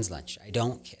anyone's lunch. I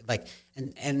don't like,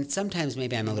 and sometimes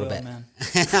maybe I'm a little bit. Man.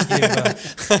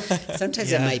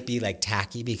 Sometimes it might be like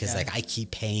tacky because like I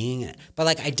keep paying it, but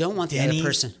like, I don't want the other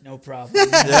person. No problem.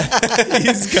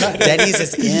 He's got Denny's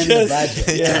is in the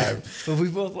budget. Yeah, but we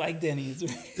both like Denny's.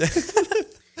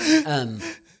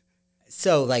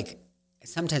 So like,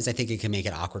 sometimes I think it can make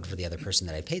it awkward for the other person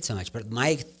that I paid so much. But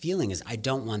my feeling is I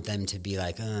don't want them to be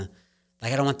like I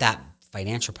don't want that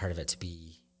financial part of it to be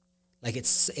like,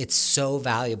 it's so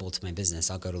valuable to my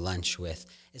business. I'll go to lunch with,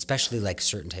 especially like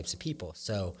certain types of people.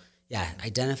 So yeah,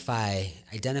 identify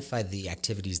the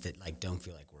activities that like don't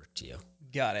feel like work to you.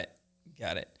 Got it.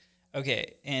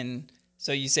 Okay. And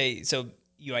so you say, so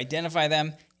you identify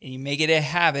them and you make it a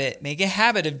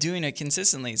habit of doing it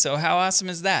consistently. So how awesome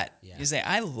is that? Yeah. You say,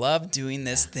 I love doing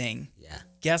this thing. Yeah.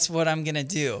 Guess what I'm going to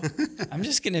do? I'm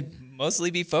just going to mostly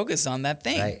be focused on that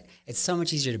thing. Right. It's so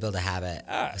much easier to build a habit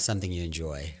of something you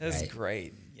enjoy. That's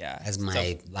great. Yeah. As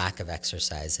my lack of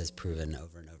exercise has proven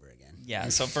over and over again. Yeah.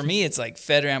 So for me, it's like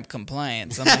FedRAMP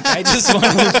compliance. I'm like, I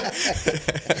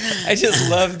just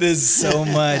love this so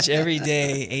much every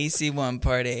day. AC1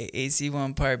 part A,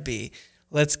 AC1 part B.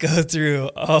 Let's go through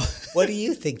all. What do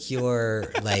you think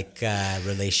your like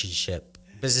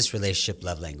business relationship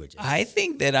love language is? I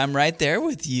think that I'm right there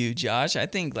with you, Josh. I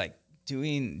think like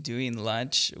doing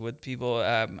lunch with people.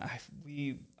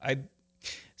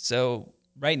 So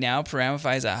right now,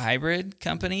 Paramify is a hybrid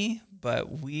company,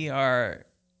 but we are,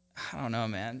 I don't know,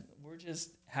 man. We're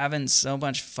just having so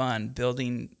much fun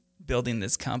building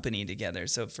this company together.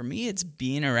 So for me, it's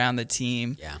being around the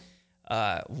team. Yeah.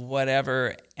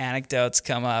 Whatever anecdotes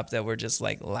come up that we're just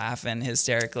like laughing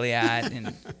hysterically at,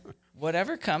 and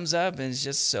whatever comes up, and it's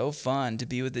just so fun to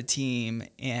be with the team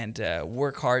and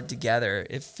work hard together.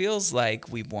 It feels like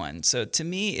we've won. So to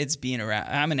me, it's being around.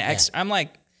 I'm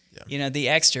like, the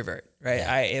extrovert, right?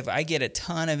 Yeah. If I get a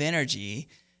ton of energy,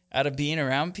 out of being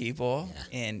around people.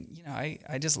 Yeah. And,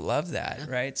 I just love that,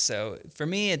 right? So for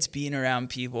me, it's being around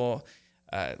people.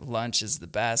 Lunch is the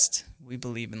best. We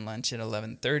believe in lunch at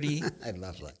 11:30. I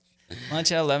love lunch.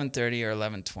 Lunch at 11:30 or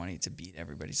 11:20 to beat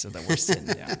everybody so that we're sitting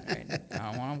down, right? I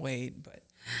don't want to wait, but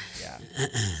yeah.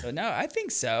 So no, I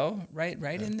think so. Right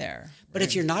in there. But right?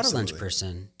 if you're not a lunch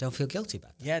person, don't feel guilty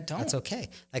about that. Yeah, don't. That's okay.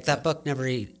 Like that book, Never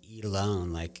Eat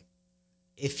Alone. Like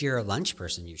if you're a lunch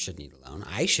person, you shouldn't eat alone.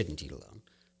 I shouldn't eat alone.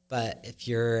 But if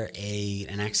you're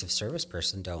an acts of service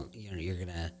person, you're gonna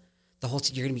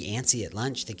be antsy at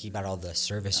lunch thinking about all the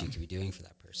service you could be doing for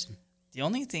that person. The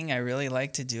only thing I really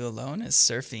like to do alone is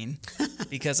surfing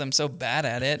because I'm so bad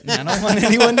at it and I don't want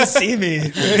anyone to see me.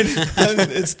 Right?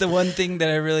 It's the one thing that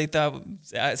I really thought,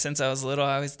 since I was little,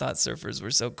 I always thought surfers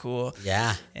were so cool.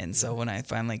 Yeah. And so when I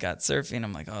finally got surfing,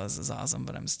 I'm like, oh, this is awesome,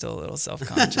 but I'm still a little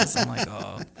self-conscious. I'm like,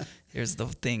 oh, here's the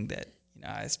thing that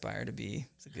I aspire to be.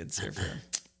 It's a good surfer.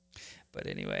 But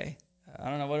anyway, I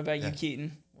don't know. What about you,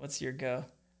 Keaton? What's your go?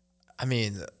 I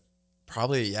mean,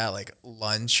 probably, like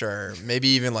lunch or maybe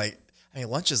even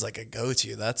lunch is like a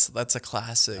go-to. That's a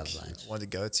classic one to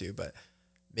go to, but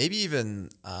maybe even,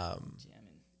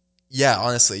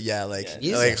 honestly, like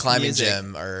climbing music.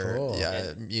 gym or Cool.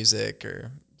 music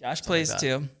or Josh plays like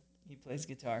too. He plays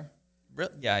guitar.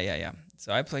 Really? Yeah.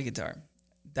 So I play guitar.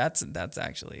 That's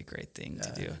actually a great thing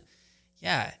to do.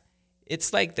 Yeah.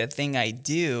 It's like the thing I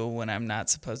do when I'm not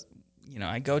supposed,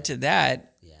 I go to that,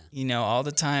 all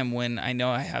the time when I know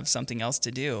I have something else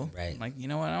to do. Right. I'm like, you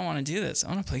know what? I don't want to do this. I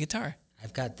want to play guitar.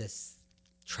 I've got this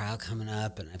trial coming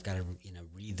up and I've got to,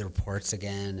 read the reports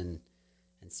again. And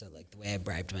so like the way I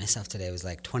bribed myself today was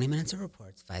like 20 minutes of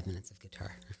reports, 5 minutes of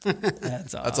guitar.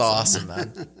 That's awesome. That's awesome,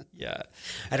 man. Yeah.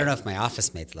 I don't know if my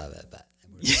office mates love it, but.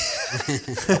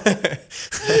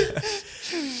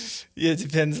 Yeah, it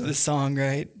depends on the song,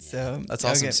 right? Yeah. So that's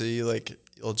awesome. Okay. So you'll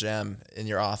jam in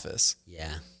your office.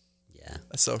 Yeah.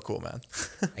 That's so cool, man.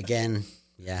 Again,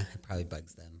 it probably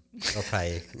bugs them. I'll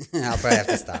probably have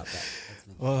to stop that.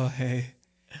 Well, hey.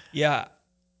 Yeah,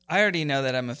 I already know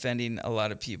that I'm offending a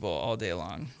lot of people all day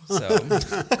long. So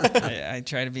I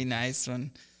try to be nice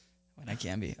when I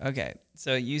can be. Okay.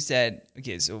 So you said,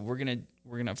 so we're gonna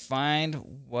find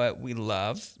what we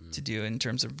love to do in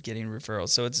terms of getting referrals.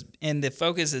 So and the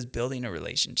focus is building a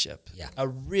relationship. Yeah. A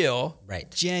real,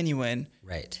 genuine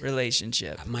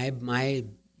relationship. My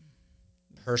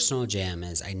personal jam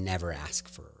is I never ask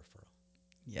for a referral.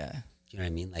 Yeah. Do you know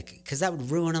what I mean? Like, because that would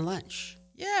ruin a lunch.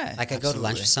 Yeah. Like I go to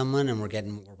lunch with someone and we're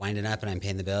winding up and I'm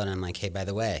paying the bill and I'm like, hey, by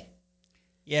the way.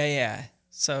 Yeah.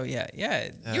 So yeah.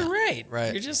 You're right.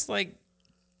 Right. You're just like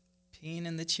peeing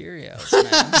in the Cheerios, man.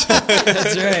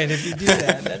 That's right. If you do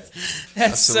that,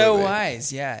 that's so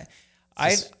wise. Yeah.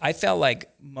 I felt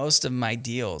like most of my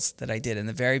deals that I did in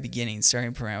the very beginning,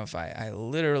 starting Paramify, I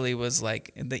literally was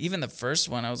like, even the first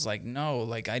one, I was like, no,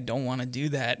 like I don't want to do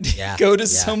that. Yeah. Go to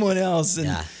someone else.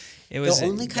 And it was the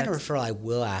only kind of referral I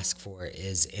will ask for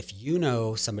is if you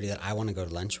know somebody that I want to go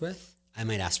to lunch with, I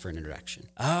might ask for an introduction.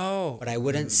 Oh. But I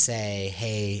wouldn't say,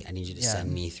 hey, I need you to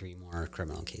send me 3 more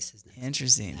criminal cases now.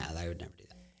 Interesting. No, I would never do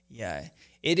that. Yeah.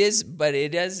 It is, but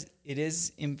it is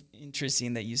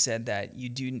interesting that you said that you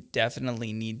do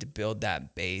definitely need to build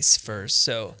that base first.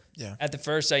 So at the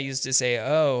first I used to say,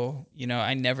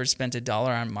 I never spent $1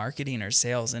 on marketing or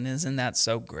sales. And isn't that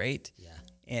so great? Yeah.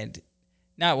 And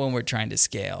not when we're trying to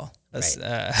scale. Right.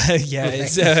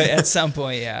 It's, at some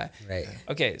point, yeah. Right.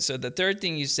 Okay, so the third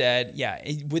thing you said,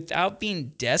 without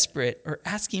being desperate or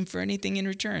asking for anything in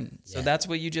return. So that's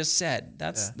what you just said.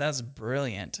 That's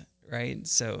brilliant, right?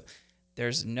 So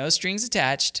there's no strings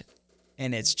attached,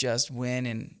 and it's just win,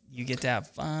 and you get to have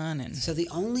fun. And so the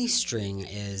only string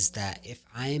is that if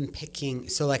I'm picking,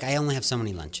 so like I only have so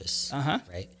many lunches,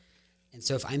 right? And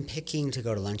so if I'm picking to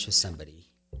go to lunch with somebody,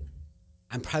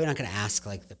 I'm probably not going to ask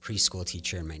like the preschool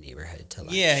teacher in my neighborhood to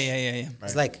lunch. Yeah.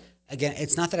 It's like, again,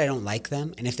 it's not that I don't like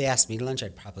them. And if they asked me to lunch,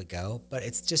 I'd probably go. But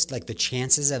it's just like the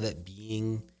chances of it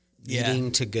being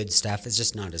leading to good stuff is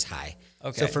just not as high.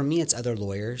 Okay. So for me, it's other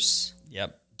lawyers.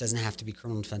 Yep. Doesn't have to be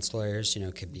criminal defense lawyers.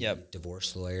 It could be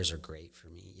divorce lawyers are great for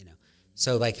me.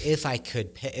 So like if I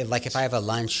could pick, like if I have a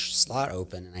lunch slot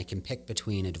open and I can pick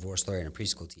between a divorce lawyer and a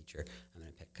preschool teacher, I'm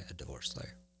going to pick a divorce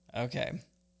lawyer. Okay.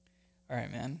 All right,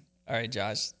 man. All right,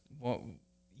 Josh. Well,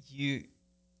 you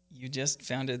just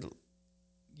founded.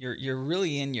 You're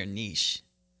really in your niche.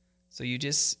 So you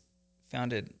just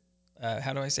founded.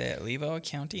 How do I say it? Levo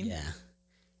Accounting. Yeah,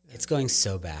 it's going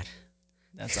so bad.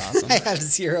 That's awesome. I have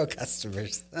 0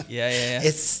 customers. Yeah.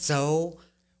 It's so.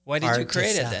 Why did you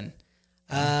create it then?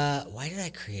 Why did I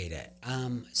create it?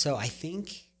 So I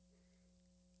think.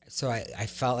 so I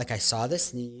felt like I saw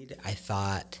this need. I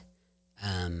thought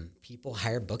people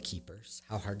hire bookkeepers.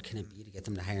 How hard can it be to get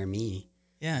them to hire me?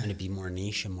 Yeah. I'm going to be more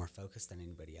niche and more focused than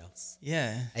anybody else.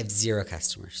 Yeah. I have 0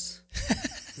 customers.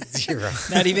 0.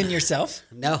 Not even yourself?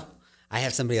 No. I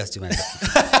have somebody else do my bookkeeping.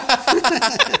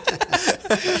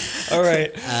 All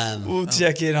right. We'll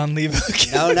check in on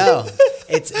Leebook. No.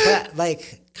 It's but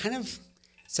like kind of,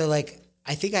 so like,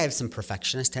 I think I have some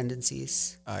perfectionist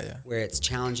tendencies. Oh, yeah. Where it's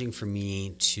challenging for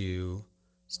me to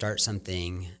start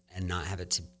something and not have it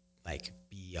to like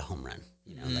be a home run.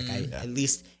 You know, like at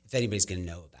least if anybody's going to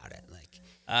know about it, like.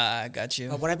 Got you.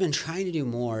 But what I've been trying to do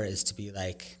more is to be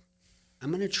like,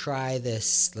 I'm going to try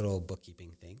this little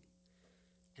bookkeeping thing.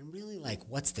 And really, like,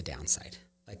 what's the downside?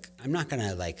 Like, I'm not going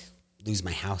to, like, lose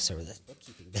my house over this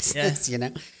bookkeeping business, you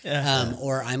know? Yeah.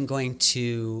 Or I'm going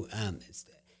to,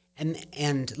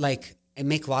 and like, I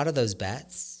make a lot of those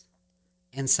bets,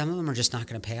 and some of them are just not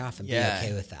going to pay off and be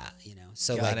okay with that, you know?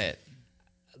 So, Got it.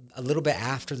 A little bit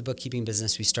after the bookkeeping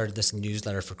business, we started this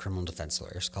newsletter for criminal defense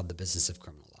lawyers called The Business of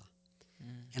Criminal Law.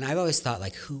 And I've always thought,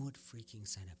 like, who would freaking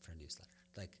sign up for a newsletter?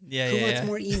 Like, who wants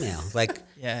more email? Like,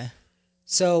 yeah.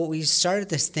 So we started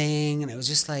this thing, and it was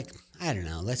just like, I don't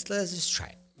know, let's just try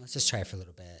it. Let's just try it for a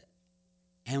little bit.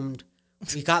 And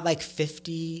we got like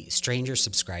 50 stranger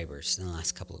subscribers in the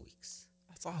last couple of weeks.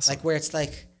 That's awesome. Like where it's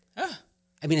like,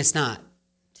 I mean, it's not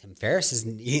Tim Ferriss's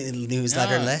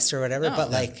newsletter list or whatever,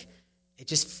 but like, it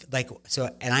just like,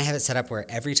 so, and I have it set up where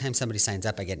every time somebody signs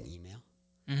up, I get an email.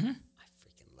 Mm-hmm. I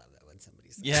freaking love that when somebody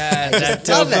signs up. Yeah, that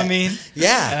dopamine.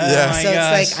 Yeah. Oh So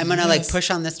gosh. it's like, I'm going to like push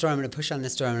on this door. I'm going to push on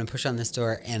this door. I'm going to push on this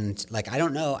door. And like, I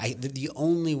don't know. The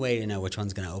only way to know which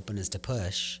one's going to open is to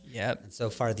push. Yep. And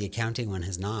so far the accounting one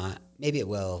has not. Maybe it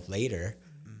will later.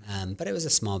 But it was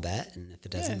a small bet. And if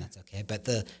it doesn't, that's okay. But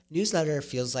the newsletter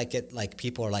feels like it, like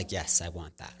people are like, yes, I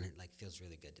want that. And it like feels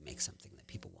really good to make something that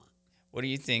people want. What do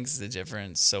you think's the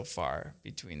difference so far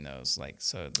between those? Like,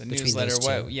 so the Between newsletter, those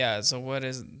two? so what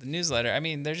is the newsletter? I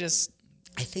mean, they're just,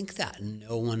 I think that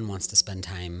no one wants to spend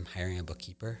time hiring a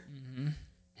bookkeeper. Mm-hmm.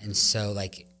 And so,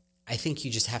 like, I think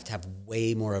you just have to have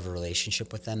way more of a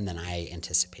relationship with them than I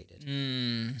anticipated.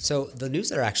 So the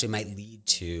newsletter actually might lead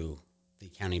to the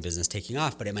accounting business taking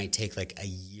off, but it might take like a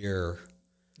year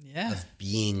of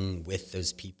being with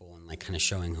those people and like kind of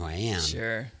showing who I am.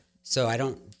 Sure. So I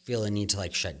don't feel a need to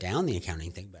like shut down the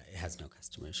accounting thing, but it has no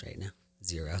customers right now.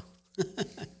 0.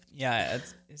 Yeah,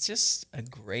 it's just a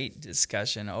great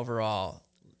discussion overall.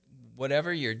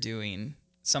 Whatever you're doing,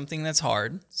 something that's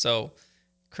hard. So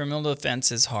criminal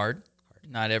defense is hard.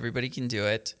 Not everybody can do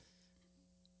it.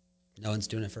 No one's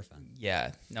doing it for fun.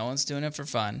 Yeah, no one's doing it for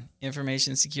fun.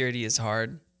 Information security is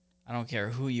hard. I don't care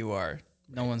who you are.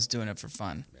 No one's doing it for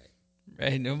fun.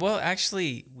 Right. Well,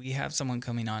 actually, we have someone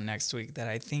coming on next week that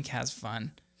I think has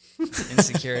fun in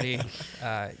security.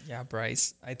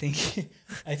 Bryce. I think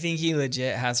he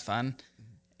legit has fun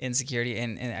in security,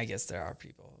 and I guess there are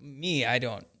people. Me, I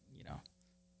don't.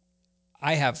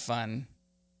 I have fun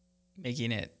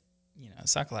making it,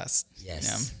 suck less.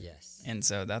 Yes. Yes. And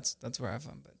so that's where I have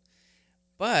fun.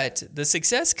 But the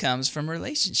success comes from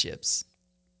relationships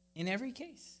in every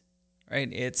case,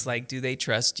 right? It's like, do they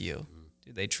trust you? Mm-hmm.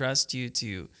 Do they trust you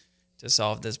to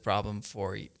solve this problem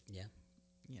for you? Yeah.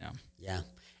 Yeah. And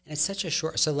it's such a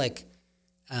short, so like,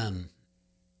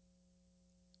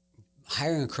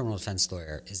 hiring a criminal defense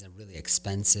lawyer is a really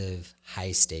expensive,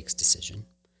 high stakes decision.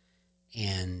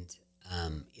 And,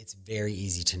 it's very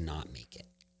easy to not make it.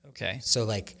 Okay. So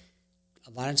like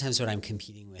a lot of times what I'm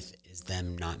competing with is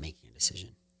them not making a decision.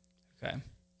 Okay.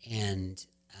 And,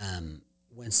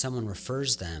 when someone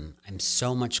refers them, I'm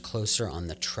so much closer on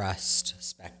the trust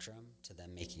spectrum to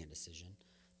them making a decision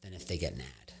than if they get an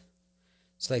ad.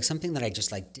 So like something that I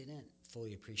just like didn't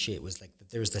fully appreciate was like that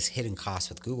there was this hidden cost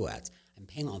with Google ads. I'm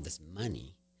paying all this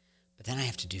money, but then I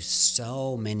have to do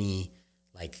so many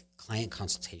like client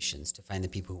consultations to find the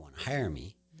people who want to hire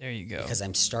me. There you go. Because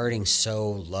I'm starting so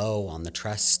low on the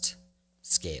trust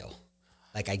scale.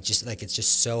 Like I just like it's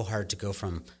just so hard to go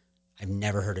from I've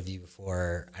never heard of you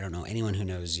before, I don't know anyone who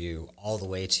knows you, all the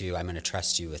way to I'm going to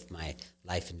trust you with my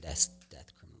life and death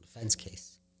criminal defense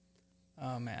case.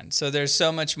 Oh man. So there's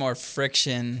so much more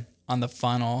friction on the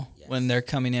funnel when they're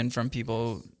coming in from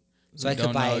people who I don't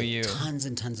could buy know you. tons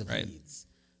and tons of leads,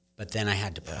 but then I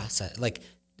had to process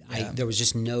there was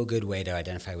just no good way to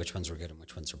identify which ones were good and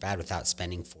which ones were bad without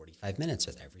spending 45 minutes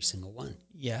with every single one.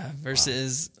 Yeah.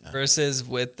 Versus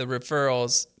with the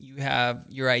referrals, you have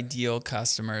your ideal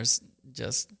customers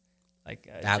just like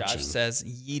Josh says,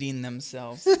 yeeting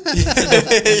themselves into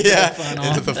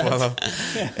the funnel.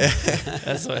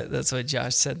 That's what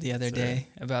Josh said the other day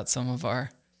about some of our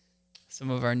some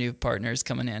of our new partners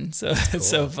coming in. So it's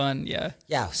so fun. Yeah.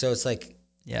 Yeah. So it's like,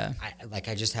 yeah,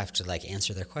 I just have to like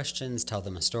answer their questions, tell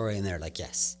them a story, and they're like,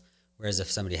 yes. Whereas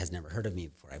if somebody has never heard of me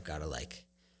before, I've got to like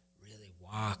really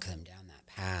walk them down that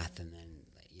path, and then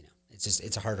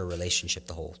it's a harder relationship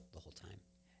the whole time.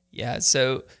 Yeah.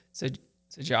 So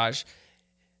Josh,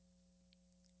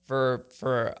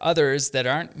 for others that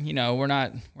aren't, we're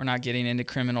not getting into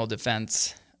criminal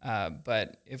defense,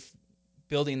 but if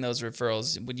building those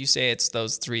referrals, would you say it's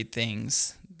those three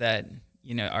things that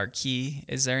are key?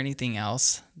 Is there anything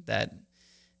else that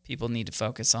people need to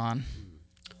focus on?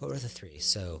 What were the three?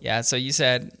 So you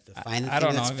said, I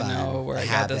don't even know where I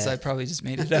got this. I probably just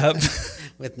made it up.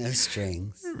 With no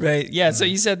strings. Right. Yeah. So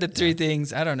you said the three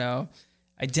things. I don't know.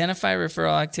 Identify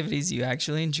referral activities you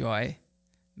actually enjoy.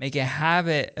 Make a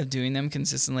habit of doing them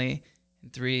consistently.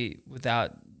 And 3,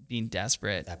 without being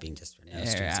desperate. Without being desperate. No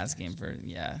or asking for,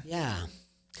 Yeah.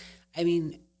 I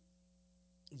mean,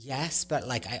 yes, but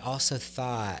like I also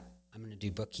thought I'm going to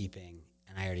do bookkeeping,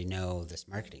 and I already know this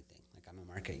marketing thing. Like I'm a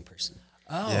marketing person.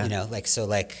 Oh, yeah.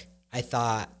 I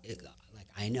thought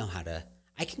I know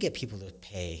I can get people to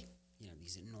pay,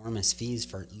 these enormous fees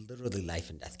for literally life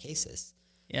and death cases.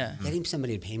 Yeah. Getting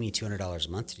somebody to pay me $200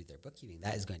 a month to do their bookkeeping,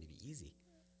 that is going to be easy.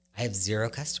 I have 0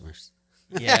 customers.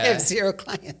 Yeah. I have 0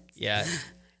 clients. Yeah.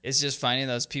 It's just finding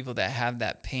those people that have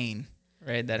that pain,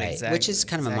 right? Exact, which is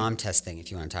kind of a mom test thing, if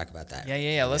you want to talk about that.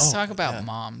 Yeah. Let's talk about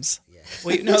moms. Yeah.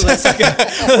 Wait, no, let's talk about,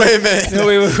 wait a minute. No,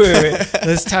 wait.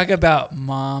 Let's talk about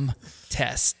mom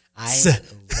test. I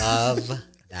love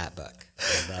that book.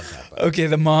 Okay,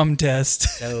 the mom test.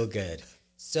 So good.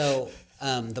 So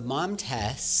the mom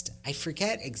test, I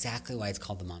forget exactly why it's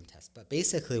called the mom test, but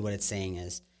basically what it's saying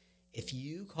is if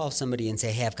you call somebody and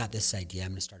say, hey, I've got this idea, I'm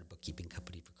going to start a bookkeeping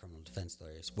company for criminal defense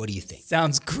lawyers. What do you think?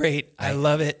 Sounds great. I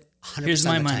love it. Here's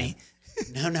my money.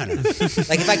 No.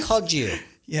 Like if I called you.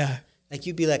 Yeah. Like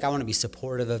you'd be like, I want to be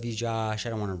supportive of you, Josh. I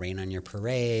don't want to rain on your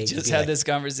parade. Just had this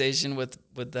conversation with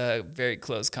a very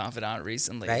close confidant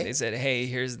recently. Right? They said, hey,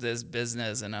 here's this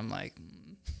business. And I'm like,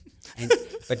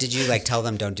 But did you like tell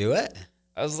them don't do it?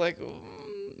 I was like,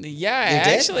 yeah,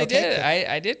 I actually did.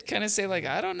 I did kind of say like,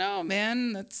 I don't know,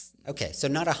 man. That's okay. So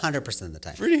not 100% of the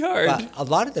time. Pretty hard. But a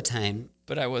lot of the time.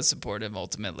 But I was supportive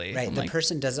ultimately. Right. The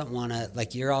person doesn't want to,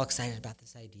 like, you're all excited about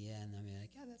this idea. And they'll be like,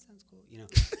 yeah, that sounds cool.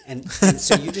 And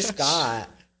so you just got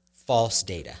false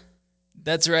data.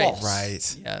 That's right. False.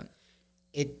 Right. Yeah.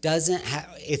 It doesn't have,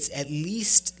 it's at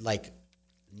least like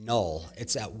null.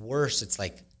 It's at worst, it's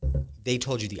like they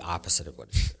told you the opposite of what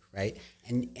is true, right?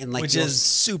 And like, which is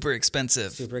super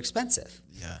expensive. Super expensive.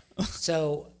 Yeah.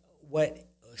 So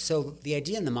the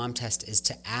idea in the mom test is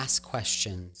to ask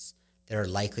questions that are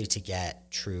likely to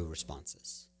get true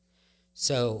responses.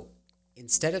 So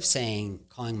instead of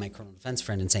calling my criminal defense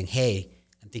friend and saying, hey,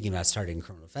 I'm thinking about starting a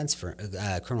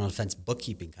criminal defense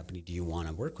bookkeeping company. Do you want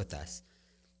to work with us?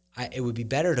 It would be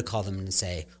better to call them and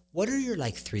say, what are your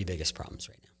 3 biggest problems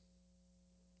right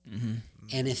now? Mm-hmm.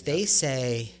 And if they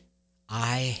say,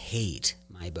 I hate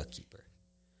my bookkeeper,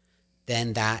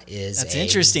 then that's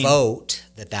interesting. Vote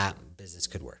that business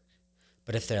could work.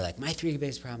 But if they're like, my 3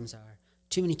 biggest problems are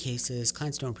too many cases,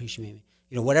 clients don't appreciate me,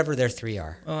 whatever their 3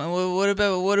 are. What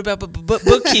about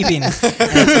bookkeeping? And it's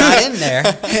not in there.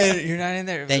 You're not in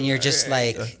there. Then you're just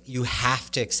you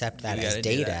have to accept that as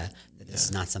data. That this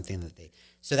is not something that they.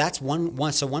 So that's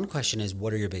one. So one question is,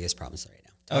 what are your biggest problems right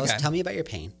now? Tell me about your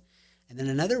pain. And then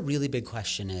another really big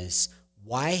question is,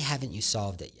 why haven't you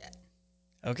solved it yet?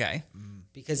 Okay.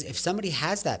 Because if somebody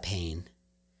has that pain,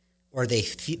 or they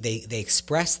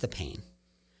express the pain,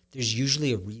 there's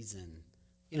usually a reason.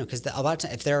 Because a lot of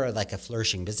times, if they're a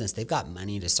flourishing business, they've got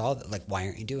money to solve it. Why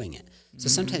aren't you doing it? So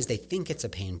sometimes they think it's a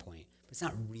pain point, but it's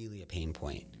not really a pain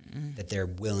point that they're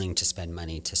willing to spend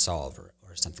money to solve or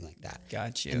something like that.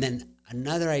 Got you. And then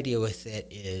another idea with it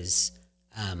is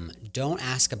don't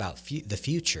ask about the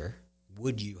future.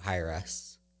 Would you hire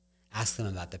us? Ask them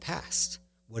about the past.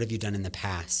 What have you done in the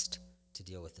past to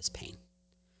deal with this pain?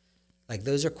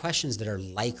 Those are questions that are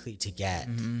likely to get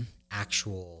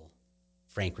actual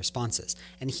frank responses.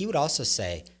 And he would also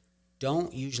say,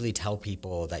 don't usually tell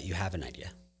people that you have an idea.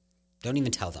 Don't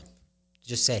even tell them.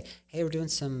 Just say, hey, we're doing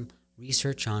some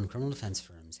research on criminal defense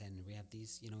firms, and we have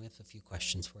these, we have a few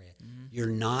questions for you. You're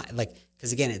not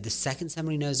because again, the second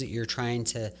somebody knows that you're trying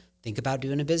to think about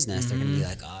doing a business, they're going to be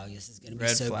like, oh, this is going to be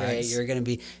Red so flags. great. You're going to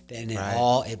be, and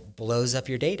it blows up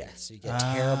your data. So you get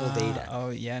terrible data. Oh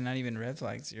yeah, not even red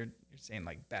flags. You're saying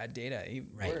bad data, even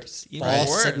worse. Even False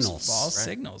worse. signals. False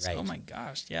signals. Right. Oh my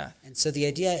gosh, yeah. And so the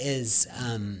idea is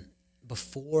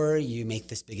before you make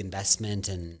this big investment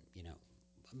and,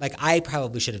 I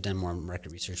probably should have done more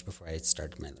market research before I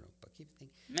started my little bookkeeping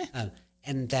keep a thing.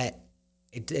 And that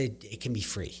it can be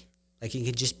free. Like it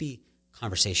could just be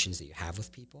conversations that you have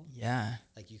with people. Yeah.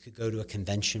 Like you could go to a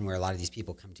convention where a lot of these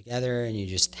people come together and you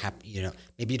just have,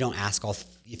 maybe you don't ask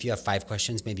if you have 5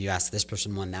 questions, maybe you ask this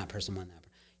person one, that person one,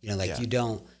 that, you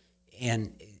don't.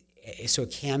 And so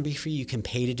it can be free. You can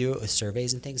pay to do it with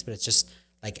surveys and things, but it's just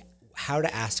like how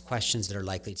to ask questions that are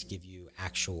likely to give you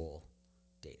actual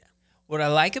data. What I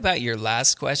like about your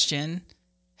last question,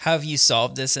 how have you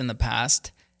solved this in the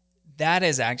past? That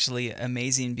is actually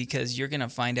amazing because you're going to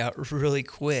find out really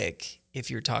quick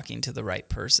if you're talking to the right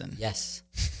person. Yes.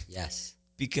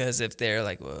 Because if they're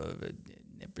like, well,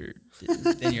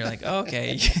 then you're like, oh,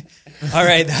 okay. All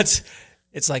right.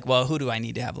 It's like, well, who do I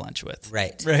need to have lunch with?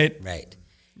 Right.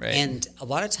 And a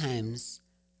lot of times,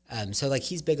 so like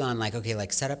he's big on like, okay,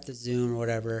 like set up the Zoom or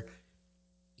whatever.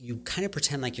 You kind of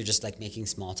pretend like you're just like making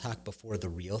small talk before the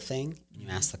real thing. And you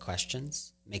ask the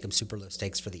questions, make them super low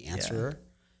stakes for the answerer. Yeah.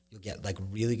 You'll get like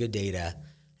really good data.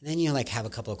 And then you like have a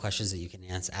couple of questions that you can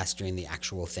ask during the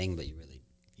actual thing, but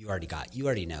you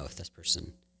already know if this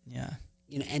person. Yeah.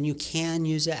 And you can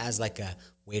use it as like a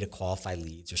way to qualify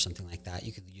leads or something like that.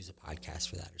 You could use a podcast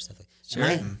for that or stuff like that. Sure.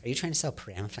 Are you trying to sell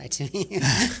Paramify to me?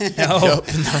 No,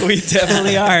 we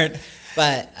definitely aren't.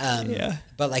 But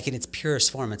like in its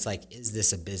purest form, it's like, is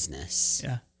this a business?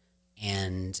 Yeah.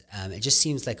 And it just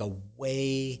seems like a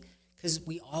way, because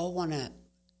we all want to,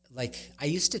 like, I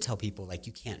used to tell people, like,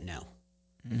 you can't know.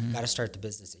 Mm-hmm. You got to start the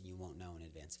business and you won't know in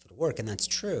advance if it'll work. And that's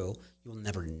true. You will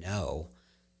never know.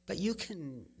 But you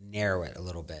can narrow it a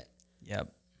little bit. Yep.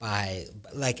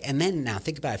 And then now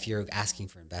think about if you're asking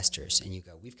for investors and you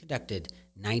go, we've conducted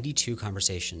 92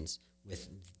 conversations with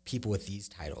people with these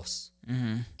titles.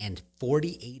 Mm-hmm. And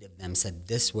 48 of them said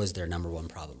this was their number one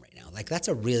problem right now. Like, that's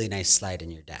a really nice slide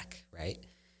in your deck, right?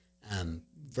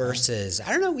 Versus,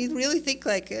 I don't know, we really think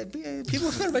like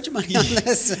people spend a bunch of money on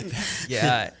this.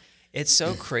 Yeah. It's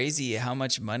so crazy how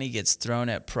much money gets thrown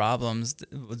at problems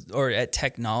or at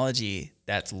technology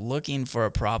that's looking for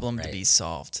a problem to be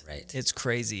solved. Right. It's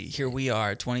crazy. Here we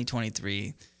are,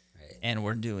 2023, and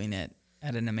we're doing it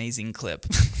at an amazing clip.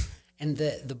 And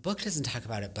the book doesn't talk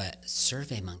about it, but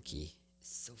SurveyMonkey is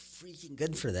so freaking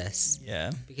good for this.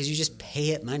 Yeah. Because you just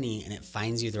pay it money and it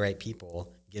finds you the right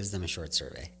people, gives them a short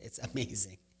survey. It's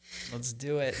amazing. Let's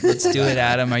do it. Let's do it,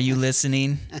 Adam. Are you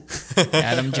listening?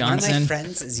 Adam Johnson. One of my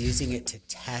friends is using it to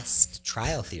test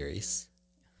trial theories.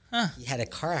 Huh. He had a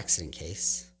car accident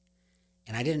case,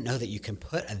 and I didn't know that you can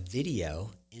put a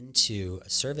video into a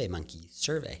SurveyMonkey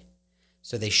survey.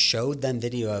 So they showed them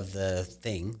video of the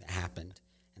thing that happened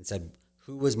and said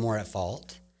who was more at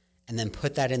fault, and then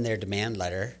put that in their demand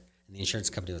letter, and the insurance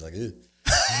company was like, ooh.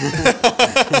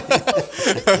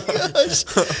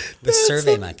 The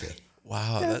SurveyMonkey.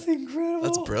 Wow, that's incredible.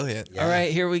 That's brilliant. Yeah. All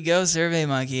right, here we go,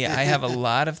 SurveyMonkey. I have a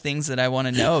lot of things that I want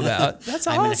to know about. That's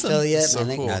awesome. I'm an affiliate. So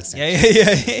cool.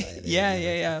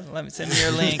 Yeah. Let me send me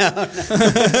your link.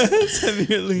 Send me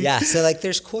your link. Yeah, so like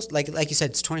there's cool, like you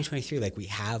said, it's 2023. Like we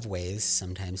have ways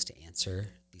sometimes to answer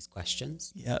these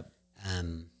questions. Yep.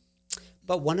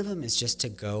 But one of them is just to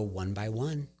go one by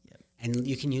one. Yep. And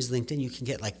you can use LinkedIn. You can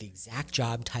get like the exact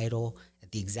job title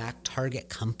at the exact target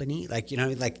company. Like,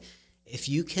 like if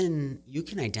you can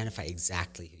identify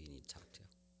exactly who you need to talk to.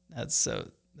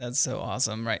 That's so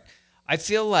awesome, right? I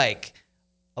feel like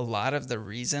a lot of the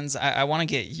reasons, I want to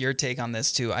get your take on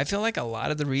this too. I feel like a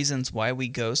lot of the reasons why we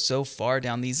go so far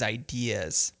down these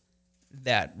ideas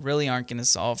that really aren't going to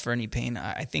solve for any pain,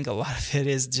 I think a lot of it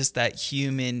is just that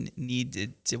human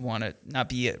need to want to not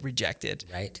be rejected.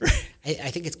 Right. I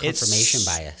think it's confirmation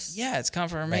bias. Yeah, it's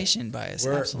confirmation bias.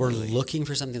 We're looking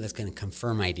for something that's going to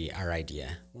confirm our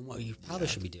idea. When what you probably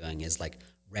should be doing is like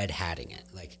red hatting it.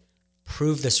 Like,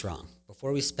 prove this wrong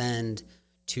before we spend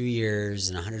 2 years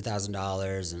and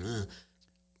 $100,000 and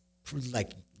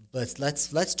like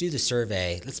let's do the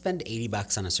survey. Let's spend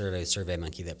 $80 on a survey with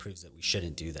SurveyMonkey that proves that we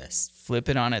shouldn't do this. Flip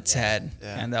it on its head,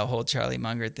 and that whole Charlie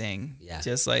Munger thing. Yeah.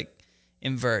 Just like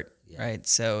invert, right?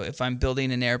 So if I'm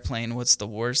building an airplane, what's the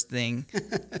worst thing?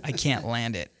 I can't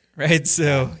land it, right?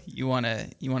 So you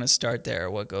wanna start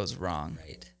there. What goes wrong?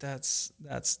 Right. That's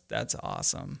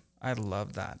awesome. I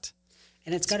love that.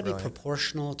 And it's got to be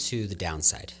proportional to the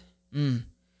downside. Mm.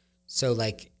 So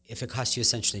like if it costs you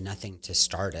essentially nothing to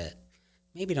start it,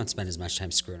 maybe don't spend as much time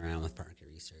screwing around with market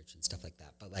research and stuff like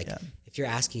that. But like if you're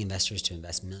asking investors to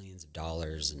invest millions of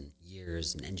dollars and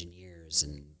years and engineers,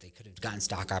 and they could have gotten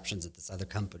stock options at this other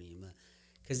company,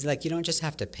 because like you don't just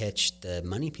have to pitch the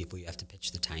money people, you have to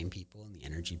pitch the time people and the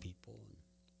energy people,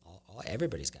 and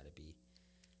everybody's got to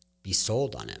be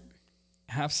sold on it.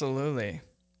 Absolutely.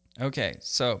 Okay,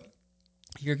 so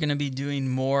you're going to be doing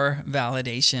more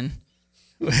validation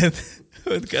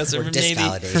with customer or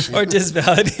disvalidation. or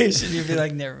disvalidation. You'd be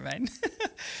like, never mind.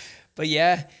 But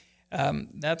yeah,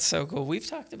 that's so cool. We've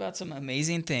talked about some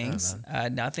amazing things.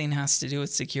 Nothing has to do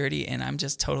with security, and I'm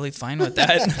just totally fine with that.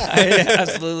 I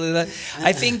absolutely.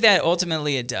 I think that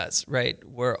ultimately it does. Right?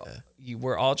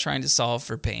 We're all trying to solve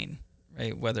for pain.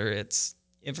 Right? Whether it's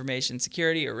information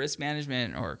security or risk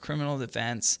management or criminal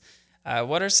defense.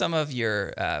 What are some of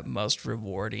your most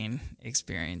rewarding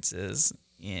experiences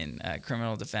in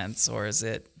criminal defense, or is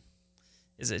it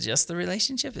just the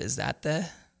relationship? Is that the?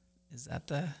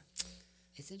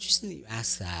 It's interesting that you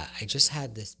asked that. I just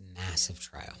had this massive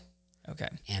trial. Okay.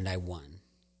 And I won.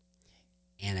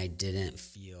 And I didn't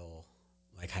feel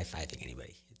like high-fiving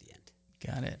anybody at the end.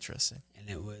 Got it. Interesting. And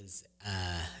it was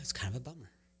kind of a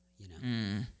bummer, you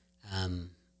know.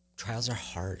 Trials are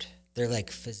hard. They're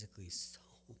like physically so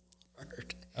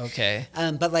hard. Okay.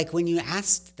 But like when you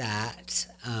asked that,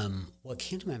 what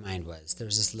came to my mind was there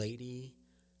was this lady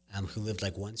who lived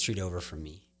like one street over from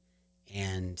me.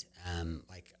 And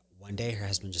like one day her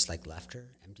husband just like left her,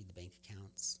 emptied the bank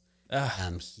accounts.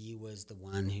 He was the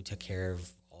one who took care of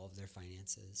all of their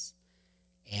finances.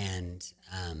 And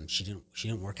she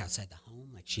didn't work outside the home.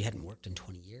 Like she hadn't worked in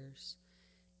 20 years.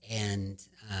 And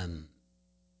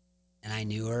I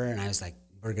knew her, and I was like,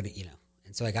 we're going to, you know.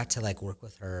 And so I got to like work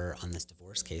with her on this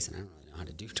divorce case, and I don't really know how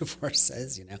to do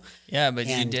divorces, you know. Yeah, but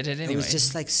and you did it anyway. It was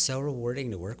just like so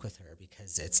rewarding to work with her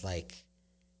because it's like,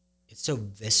 it's so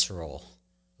visceral.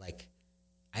 Like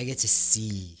I get to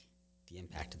see the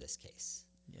impact of this case.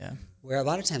 Yeah. Where a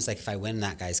lot of times, like if I win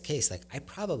that guy's case, like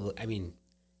I mean,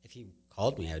 if he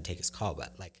called me, I would take his call,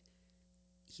 but like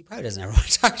he probably doesn't ever want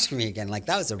to talk to me again. Like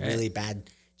that was a really bad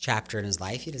chapter in his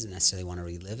life. He doesn't necessarily want to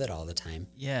relive it all the time.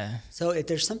 Yeah. So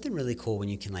there's something really cool when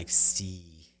you can like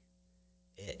see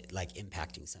it like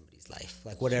impacting somebody's life,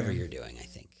 like whatever you're doing. I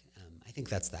think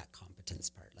that's that competence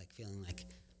part, like feeling like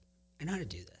I know how to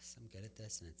do this. I'm good at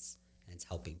this, and it's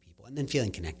helping people, and then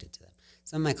feeling connected to them.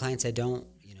 Some of my clients, I don't,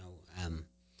 you know,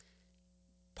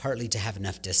 partly to have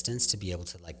enough distance to be able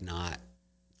to like not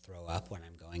throw up when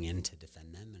I'm going in to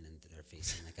defend them, and they're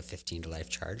facing like a 15 to life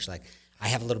charge. Like I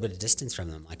have a little bit of distance from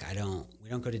them. Like we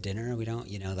don't go to dinner. We don't,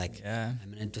 you know, like I'm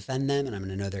going to defend them and I'm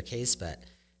going to know their case. But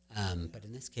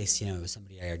in this case, you know, it was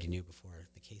somebody I already knew before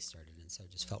the case started. And so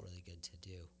it just felt really good to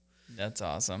do. That's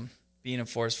awesome. Being a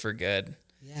force for good.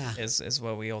 Yeah. Is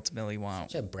what we ultimately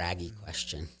want. Such a braggy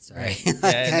question. Sorry. Right.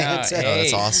 Yeah, no, hey,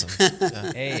 that's awesome.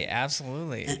 Yeah. Hey,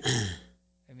 absolutely.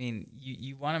 I mean,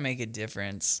 you want to make a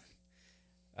difference.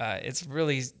 It's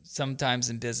really sometimes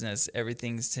in business,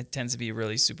 everything tends to be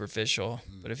really superficial.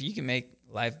 But if you can make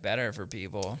life better for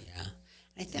people.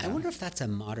 Yeah. I wonder if that's a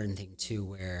modern thing too,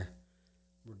 where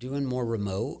we're doing more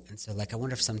remote. And so like, I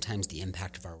wonder if sometimes the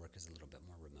impact of our work is a little bit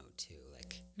more remote too.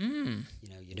 Like,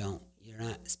 you know, you're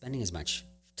not spending as much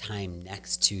time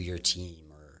next to your team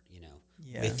or, you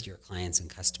know, with your clients and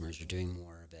customers. You're doing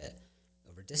more of it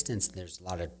over distance. And there's a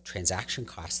lot of transaction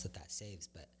costs that saves,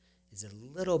 but is a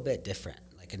little bit different.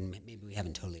 Like, and maybe we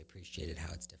haven't totally appreciated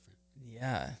how it's different.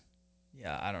 Yeah.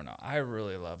 Yeah, I don't know. I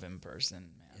really love in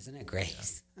person, man. Isn't it great?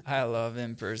 I love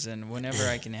in person. Whenever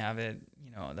I can have it,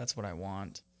 you know, that's what I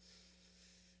want.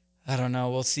 I don't know.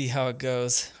 We'll see how it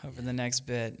goes over the next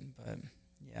bit, but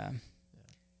yeah.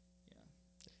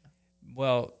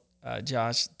 Well,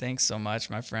 Josh, thanks so much,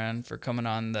 my friend, for coming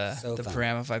on the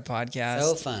Paramify podcast.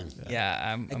 So fun.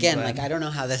 Yeah. I'm Again, glad. like, I don't know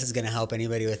how this is going to help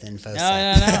anybody with InfoSec.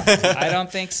 No. I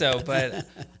don't think so, but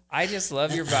I just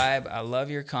love your vibe. I love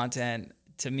your content.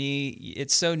 To me,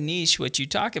 it's so niche what you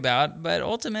talk about, but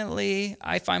ultimately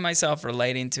I find myself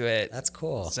relating to it. That's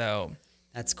cool. So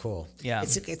that's cool. Yeah.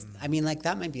 It's I mean, like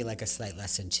that might be like a slight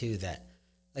lesson too, that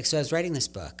like, so I was writing this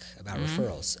book about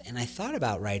referrals, and I thought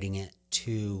about writing it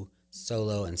to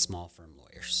solo and small firm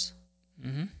lawyers.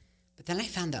 But then I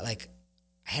found that like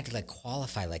I had to like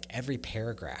qualify like every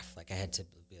paragraph. Like I had to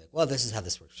be like, well, this is how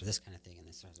this works for this kind of thing, and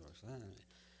this is how it works for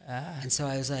that. And so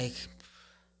I was like,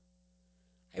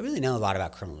 I really know a lot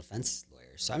about criminal defense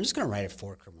lawyers, so I'm just going to write it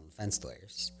for criminal defense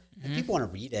lawyers. If people want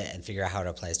to read it and figure out how it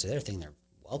applies to their thing, they're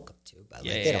welcome to, but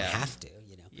like they don't have to,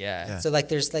 you know. Yeah. So like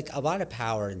there's like a lot of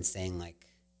power in saying like,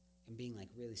 and being like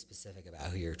really specific about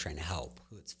who you're trying to help,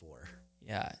 who it's for.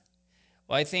 Yeah.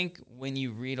 Well, I think when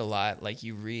you read a lot, like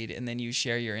you read and then you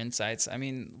share your insights. I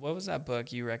mean, what was that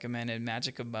book you recommended?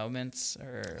 Magic of Moments?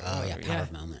 Or Power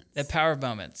of Moments. The Power of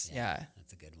Moments. Yeah.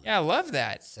 That's a good one. Yeah, I love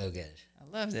that. So good.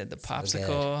 I loved it. The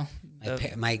popsicle.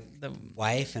 My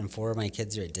wife and 4 of my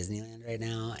kids are at Disneyland right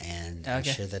now, and I'm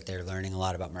sure that they're learning a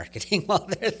lot about marketing while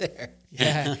they're there.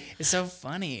 Yeah. It's so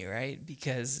funny, right?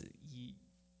 Because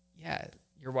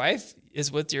your wife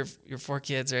is with your 4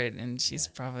 kids, right? And she's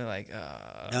probably like,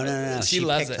 No. She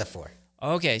loves picked it. the 4.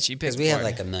 Okay, she picked. Because we have 4.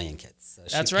 like a million kids. So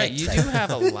That's right. You do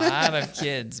have a lot of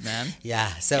kids, man. Yeah.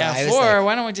 So Yeah, I 4. was like,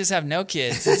 Why don't we just have no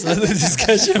kids? That's what the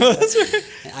discussion was.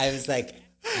 I was like,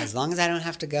 as long as I don't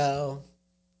have to go,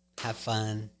 have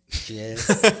fun. Cheers.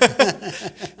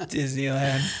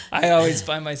 Disneyland. I always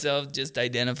find myself just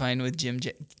identifying with Jim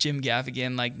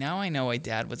Gaffigan. Like, now I know why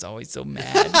Dad was always so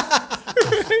mad.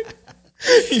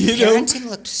 Parenting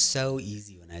looked so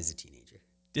easy when I was a teenager.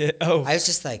 I was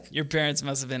just like, your parents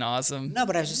must have been awesome. no,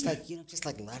 but I was just like, just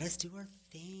like, let us do our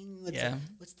thing.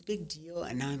 What's the big deal?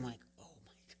 And now I'm like, oh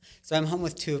my God. So I'm home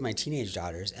with 2 of my teenage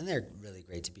daughters, and they're really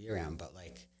great to be around, but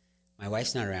like, my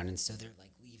wife's not around, and so they're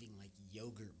like leaving like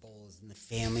yogurt bowls in the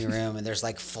family room, and there's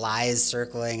like flies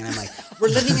circling, and I'm like, we're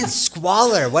living in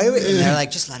squalor. Why are we? And they're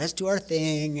like, just let us do our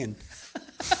thing. And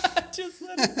Just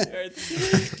let us do our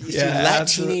thing. if you let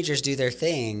teenagers do their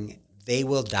thing, they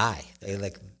will die. They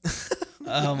like.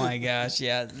 Oh my gosh,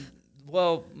 yeah.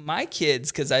 Well, my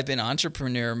kids, because I've been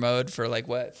entrepreneur mode for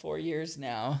 4 years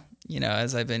now,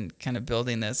 as I've been kind of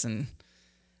building this, and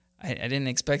I didn't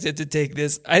expect it to take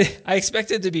this. I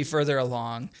expected to be further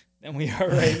along than we are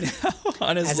right now,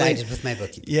 honestly. As I did with my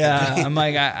bookkeeping. Yeah, I'm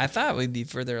like, I thought we'd be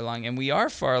further along, and we are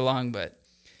far along, but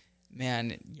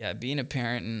man, yeah, being a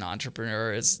parent and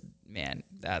entrepreneur is, man,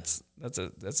 that's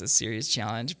a serious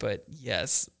challenge, but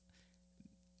yes,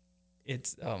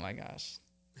 it's, oh my gosh,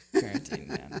 parenting,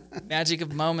 man. Magic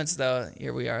of moments, though.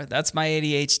 Here we are. That's my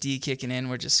ADHD kicking in.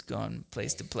 We're just going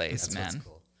place to place, That's man. what's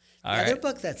cool. All The other right.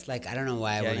 book that's like, I don't know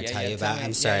why I want to tell you about. me.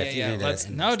 I'm sorry if you yeah. need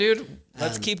to. No, dude,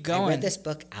 let's keep going. I read this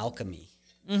book, Alchemy,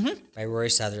 by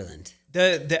Rory Sutherland.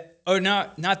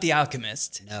 Not The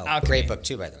Alchemist. No, Alchemy. great book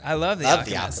too, by the way. I love The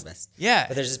Alchemist. Yeah.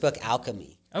 But there's this book,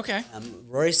 Alchemy. Okay.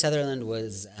 Rory Sutherland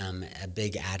was a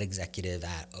big ad executive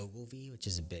at Ogilvy, which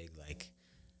is a big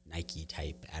Nike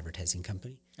type advertising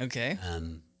company. Okay.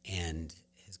 And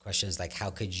his question is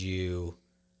how could you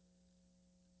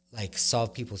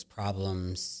solve people's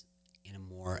problems in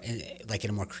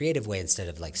a more creative way instead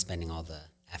of spending all the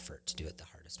effort to do it the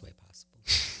hardest way possible.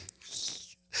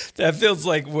 That feels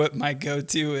like what my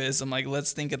go-to is. I'm like,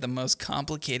 let's think of the most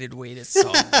complicated way to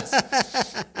solve this.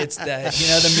 It's that,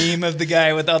 the meme of the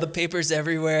guy with all the papers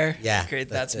everywhere. Yeah. Great.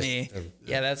 That's me.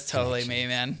 Yeah, that's totally me,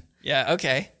 man. Yeah.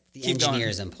 Okay. The Keep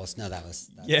engineer's going. impulse. No, that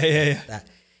was. Yeah. That.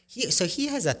 He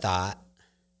has a thought.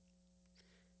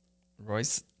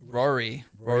 Rory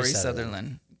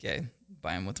Sutherland. Okay.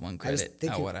 Buy him with one credit.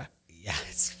 Yeah,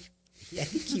 I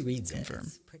think he reads it.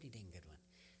 It's a pretty dang good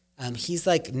one. He's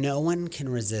like, no one can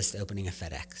resist opening a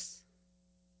FedEx.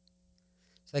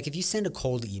 So if you send a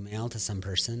cold email to some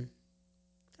person,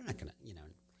 they're not going to,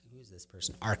 who's this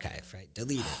person? Archive, right?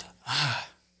 Deleted.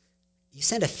 You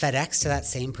send a FedEx to that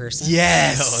same person.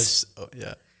 Yes.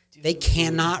 Yeah. They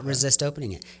cannot resist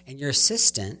opening it. And your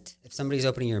assistant, if somebody's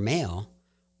opening your mail,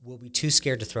 will be too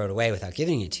scared to throw it away without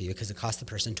giving it to you because it costs the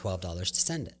person $12 to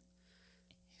send it.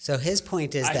 So his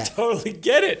point is I that totally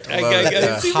get it.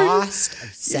 the cost of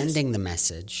sending the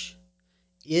message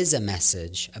is a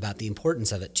message about the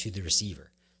importance of it to the receiver.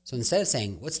 So instead of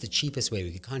saying, what's the cheapest way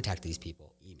we could contact these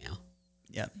people? Email.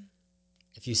 Yeah.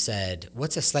 If you said,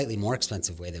 what's a slightly more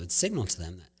expensive way that would signal to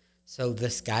them that? So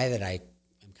this guy that I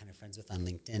am kind of friends with on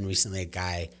LinkedIn, recently a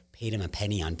guy paid him a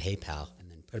penny on PayPal and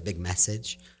then put a big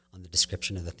message on the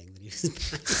description of the thing that he was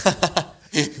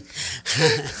buying.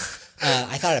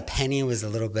 I thought a penny was a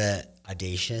little bit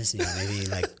audacious, maybe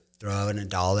throw in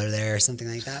 $1 there or something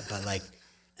like that. But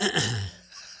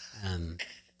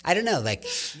I don't know.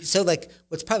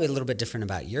 What's probably a little bit different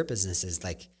about your business is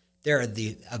there are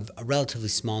a relatively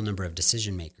small number of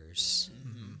decision makers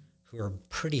who are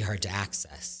pretty hard to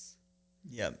access.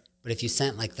 Yep. But if you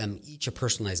sent them each a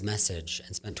personalized message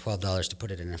and spent $12 to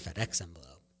put it in a FedEx envelope,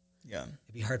 yeah,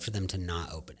 it'd be hard for them to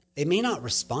not open it. They may not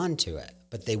respond to it,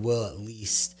 but they will at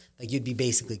least, you'd be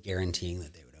basically guaranteeing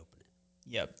that they would open it.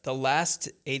 Yep. The last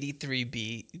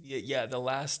 83B, the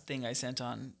last thing I sent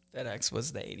on FedEx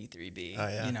was the 83B. Oh,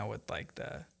 yeah. With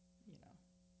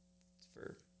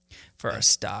for our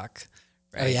stock,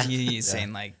 right? Oh, yeah. He's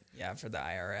saying for the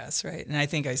IRS, right? And I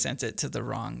think I sent it to the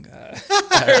wrong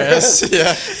IRS. Yeah.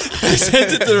 I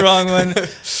sent it to the wrong one.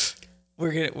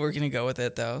 We're gonna go with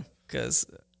it though, because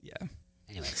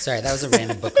Anyway, sorry, that was a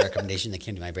random book recommendation that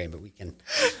came to my brain, but we can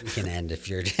end if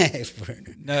you're.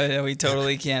 No, we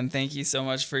totally can. Thank you so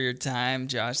much for your time,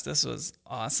 Josh. This was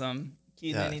awesome.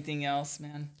 Keith, anything else,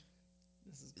 man?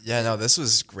 Yeah, no, this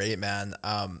was great, man.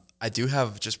 I do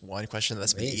have just one question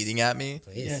that's been eating at me.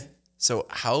 Please. Yeah. So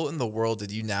how in the world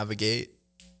did you navigate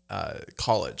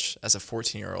college as a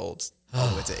 14-year-old all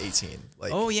the way to 18.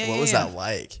 Like, what was that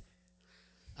like?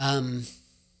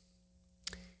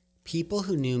 People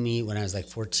who knew me when I was like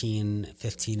 14,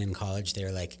 15 in college, they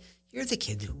were like, you're the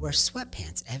kid who wears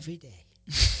sweatpants every day.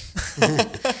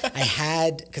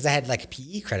 Because I had like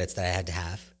PE credits that I had to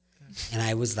have. And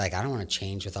I was like, I don't want to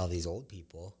change with all these old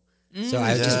people. So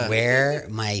I would just wear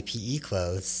my PE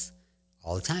clothes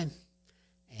all the time.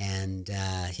 And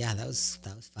that was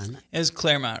fun. It was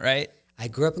Claremont, right? I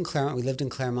grew up in Claremont. We lived in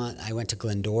Claremont. I went to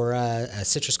Glendora,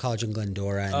 Citrus College in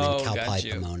Glendora, and then Cal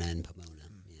Poly Pomona in Pomona.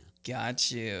 Yeah.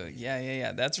 Got you.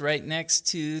 Yeah. That's right next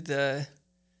to the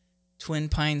Twin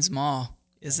Pines Mall,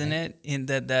 isn't it? In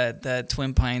the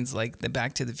Twin Pines, like the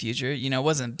Back to the Future. You know, it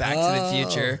wasn't Back to the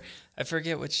Future. I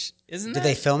forget which. Did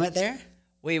they film it there?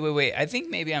 Wait. I think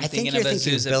maybe I'm thinking of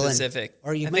Azusa Pacific.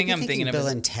 Or you might be thinking of Bill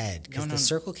and Ted, because the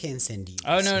Circle K and San Diego.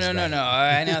 Oh, no.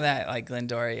 I know that, like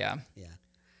Glendora, yeah. Yeah.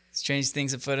 Strange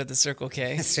things afoot at the Circle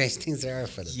K. Strange things there are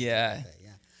afoot at the Circle K,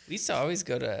 yeah. We used to always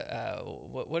go to,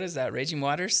 what is that, Raging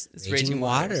Waters? It's Raging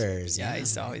Waters. Yeah, I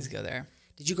used to always go there.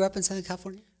 Did you grow up in Southern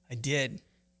California? I did.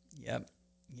 Yep.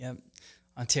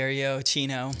 Ontario,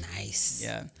 Chino. Nice.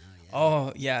 Yeah.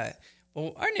 Oh, yeah.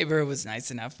 Well, our neighborhood was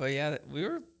nice enough, but yeah, we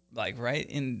were like right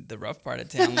in the rough part of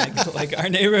town. Like our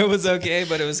neighborhood was okay,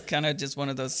 but it was kind of just one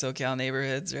of those SoCal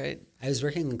neighborhoods, right? I was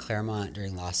working in Claremont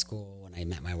during law school when I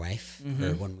met my wife,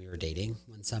 or when we were dating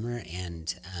one summer,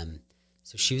 and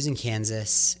so she was in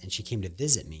Kansas, and she came to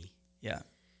visit me. Yeah.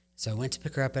 So I went to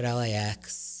pick her up at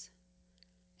LAX,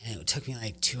 and it took me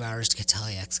like 2 hours to get to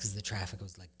LAX because the traffic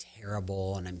was like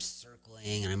terrible, and I'm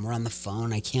circling, and I'm on the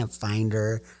phone, I can't find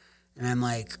her, and I'm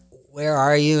like, where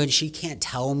are you? And she can't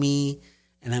tell me.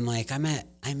 And I'm like, I'm at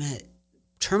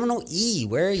Terminal E.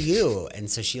 Where are you?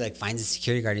 And so she like finds a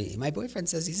security guard. My boyfriend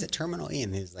says he's at Terminal E.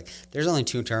 And he's like, there's only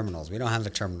 2 terminals. We don't have a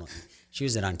Terminal E. She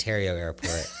was at Ontario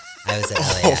Airport. I was at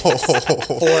LAX.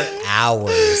 4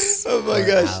 hours. Oh my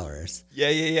gosh. 4 hours.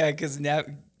 Yeah. Because now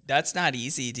that's not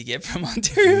easy to get from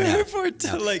Ontario Airport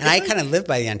to like. And I kind of live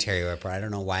by the Ontario Airport. I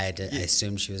don't know why I did. I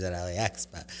assumed she was at LAX,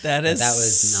 but that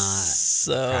was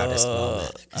not the proudest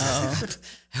moment.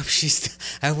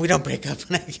 I hope we don't break up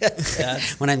when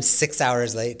when I'm 6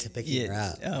 hours late to picking her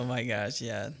up. Oh my gosh,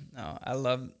 yeah. No, I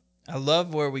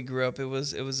love where we grew up. It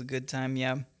was a good time.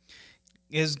 Yeah,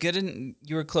 it was good.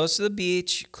 You were close to the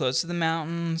beach, close to the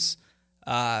mountains,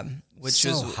 which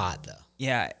was hot though.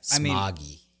 Yeah,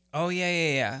 smoggy. Oh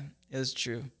yeah. It was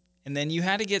true. And then you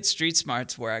had to get street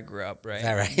smarts where I grew up, right? Is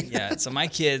that right? Yeah. So my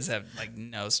kids have like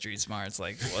no street smarts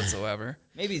like whatsoever.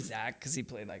 Maybe Zach, because he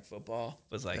played like football,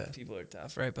 was like people are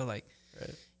tough, right? But like,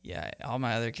 yeah, all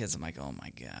my other kids, I'm like, oh my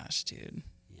gosh, dude,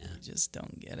 you just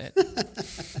don't get it.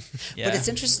 Yeah. But it's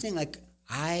interesting. Like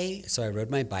I rode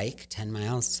my bike 10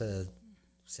 miles to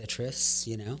Citrus.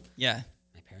 You know. Yeah.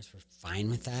 My parents were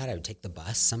fine with that. I would take the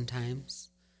bus sometimes.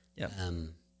 Yeah.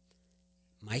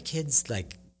 My kids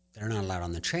like. They're not allowed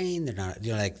on the train. They're not,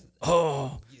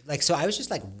 so I was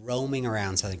just like roaming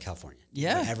around Southern California.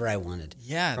 Yeah. Wherever I wanted.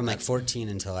 Yeah. From like 14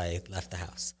 until I left the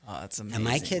house. Oh, that's amazing. And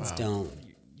my kids don't.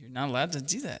 You're not allowed to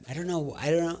do that. I don't know.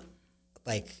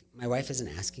 Like, my wife isn't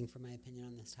asking for my opinion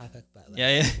on this topic, but like,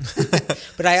 yeah.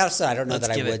 But I don't know that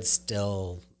I would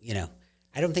still,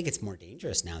 I don't think it's more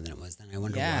dangerous now than it was then. I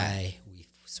wonder why we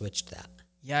switched that.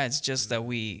 Yeah. It's just that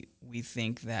we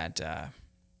think that,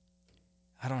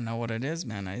 I don't know what it is,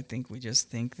 man. I think we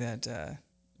just think that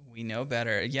we know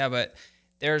better. Yeah, but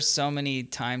there's so many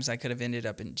times I could have ended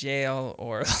up in jail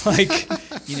or like,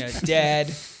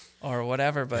 dead or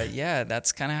whatever. But yeah,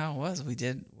 that's kind of how it was. We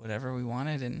did whatever we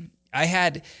wanted. And I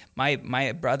had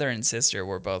my brother and sister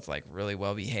were both like really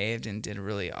well behaved and did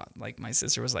really like my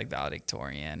sister was like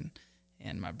valedictorian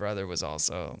and my brother was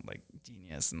also like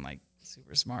genius and like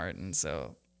super smart. And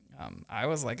so I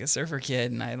was like a surfer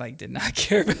kid and I like did not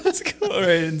care about school,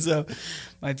 right? And so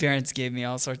my parents gave me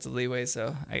all sorts of leeway.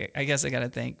 So I guess I got to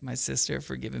thank my sister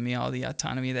for giving me all the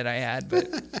autonomy that I had. But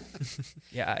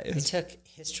yeah. I took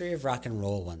History of Rock and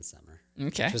Roll one summer.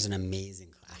 Okay. Which was an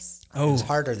amazing class. Oh. It was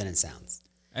harder than it sounds.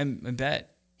 I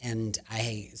bet. And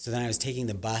so then I was taking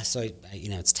the bus. So,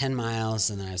 it's 10 miles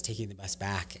and then I was taking the bus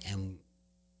back and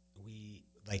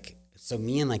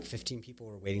me and like 15 people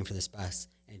were waiting for this bus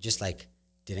and it just like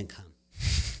didn't come.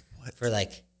 What? For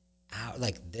like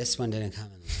this one didn't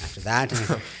come and after that didn't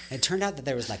come. It turned out that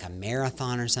there was like a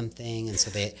marathon or something and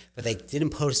so they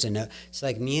didn't post a note. So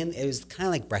like it was kind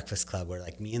of like Breakfast Club where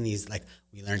like me and these like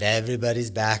we learned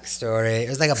everybody's backstory. It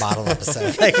was like a bottle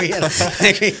episode.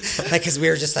 Because we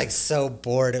were just like so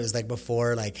bored. It was like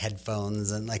before like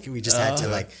headphones and like we just had to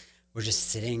like we're just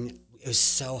sitting. It was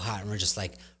so hot and we're just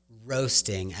like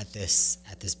roasting at this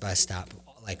bus stop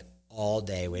like all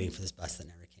day waiting for this bus that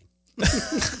never came.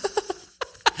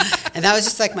 And that was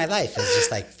just like my life. It was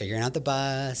just like figuring out the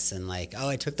bus and like, oh,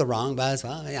 I took the wrong bus.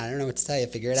 Well, yeah, I don't know what to tell you.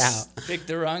 Figure it out. Pick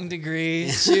the wrong degree.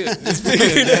 Shoot, just figure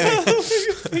it out.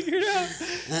 Figure it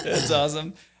out. That's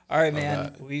awesome. All right,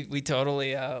 man. We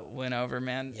totally went over,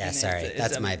 man. Yeah, sorry.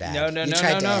 That's my bad. No. You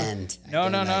tried to end. No.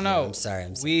 I'm sorry.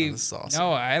 Awesome.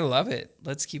 No, I love it.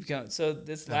 Let's keep going. So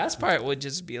this last part would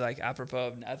just be like apropos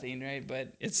of nothing, right?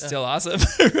 But it's still awesome,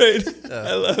 right?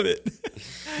 I love it.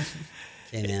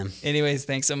 Okay, man. Anyways,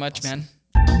 thanks so much, man.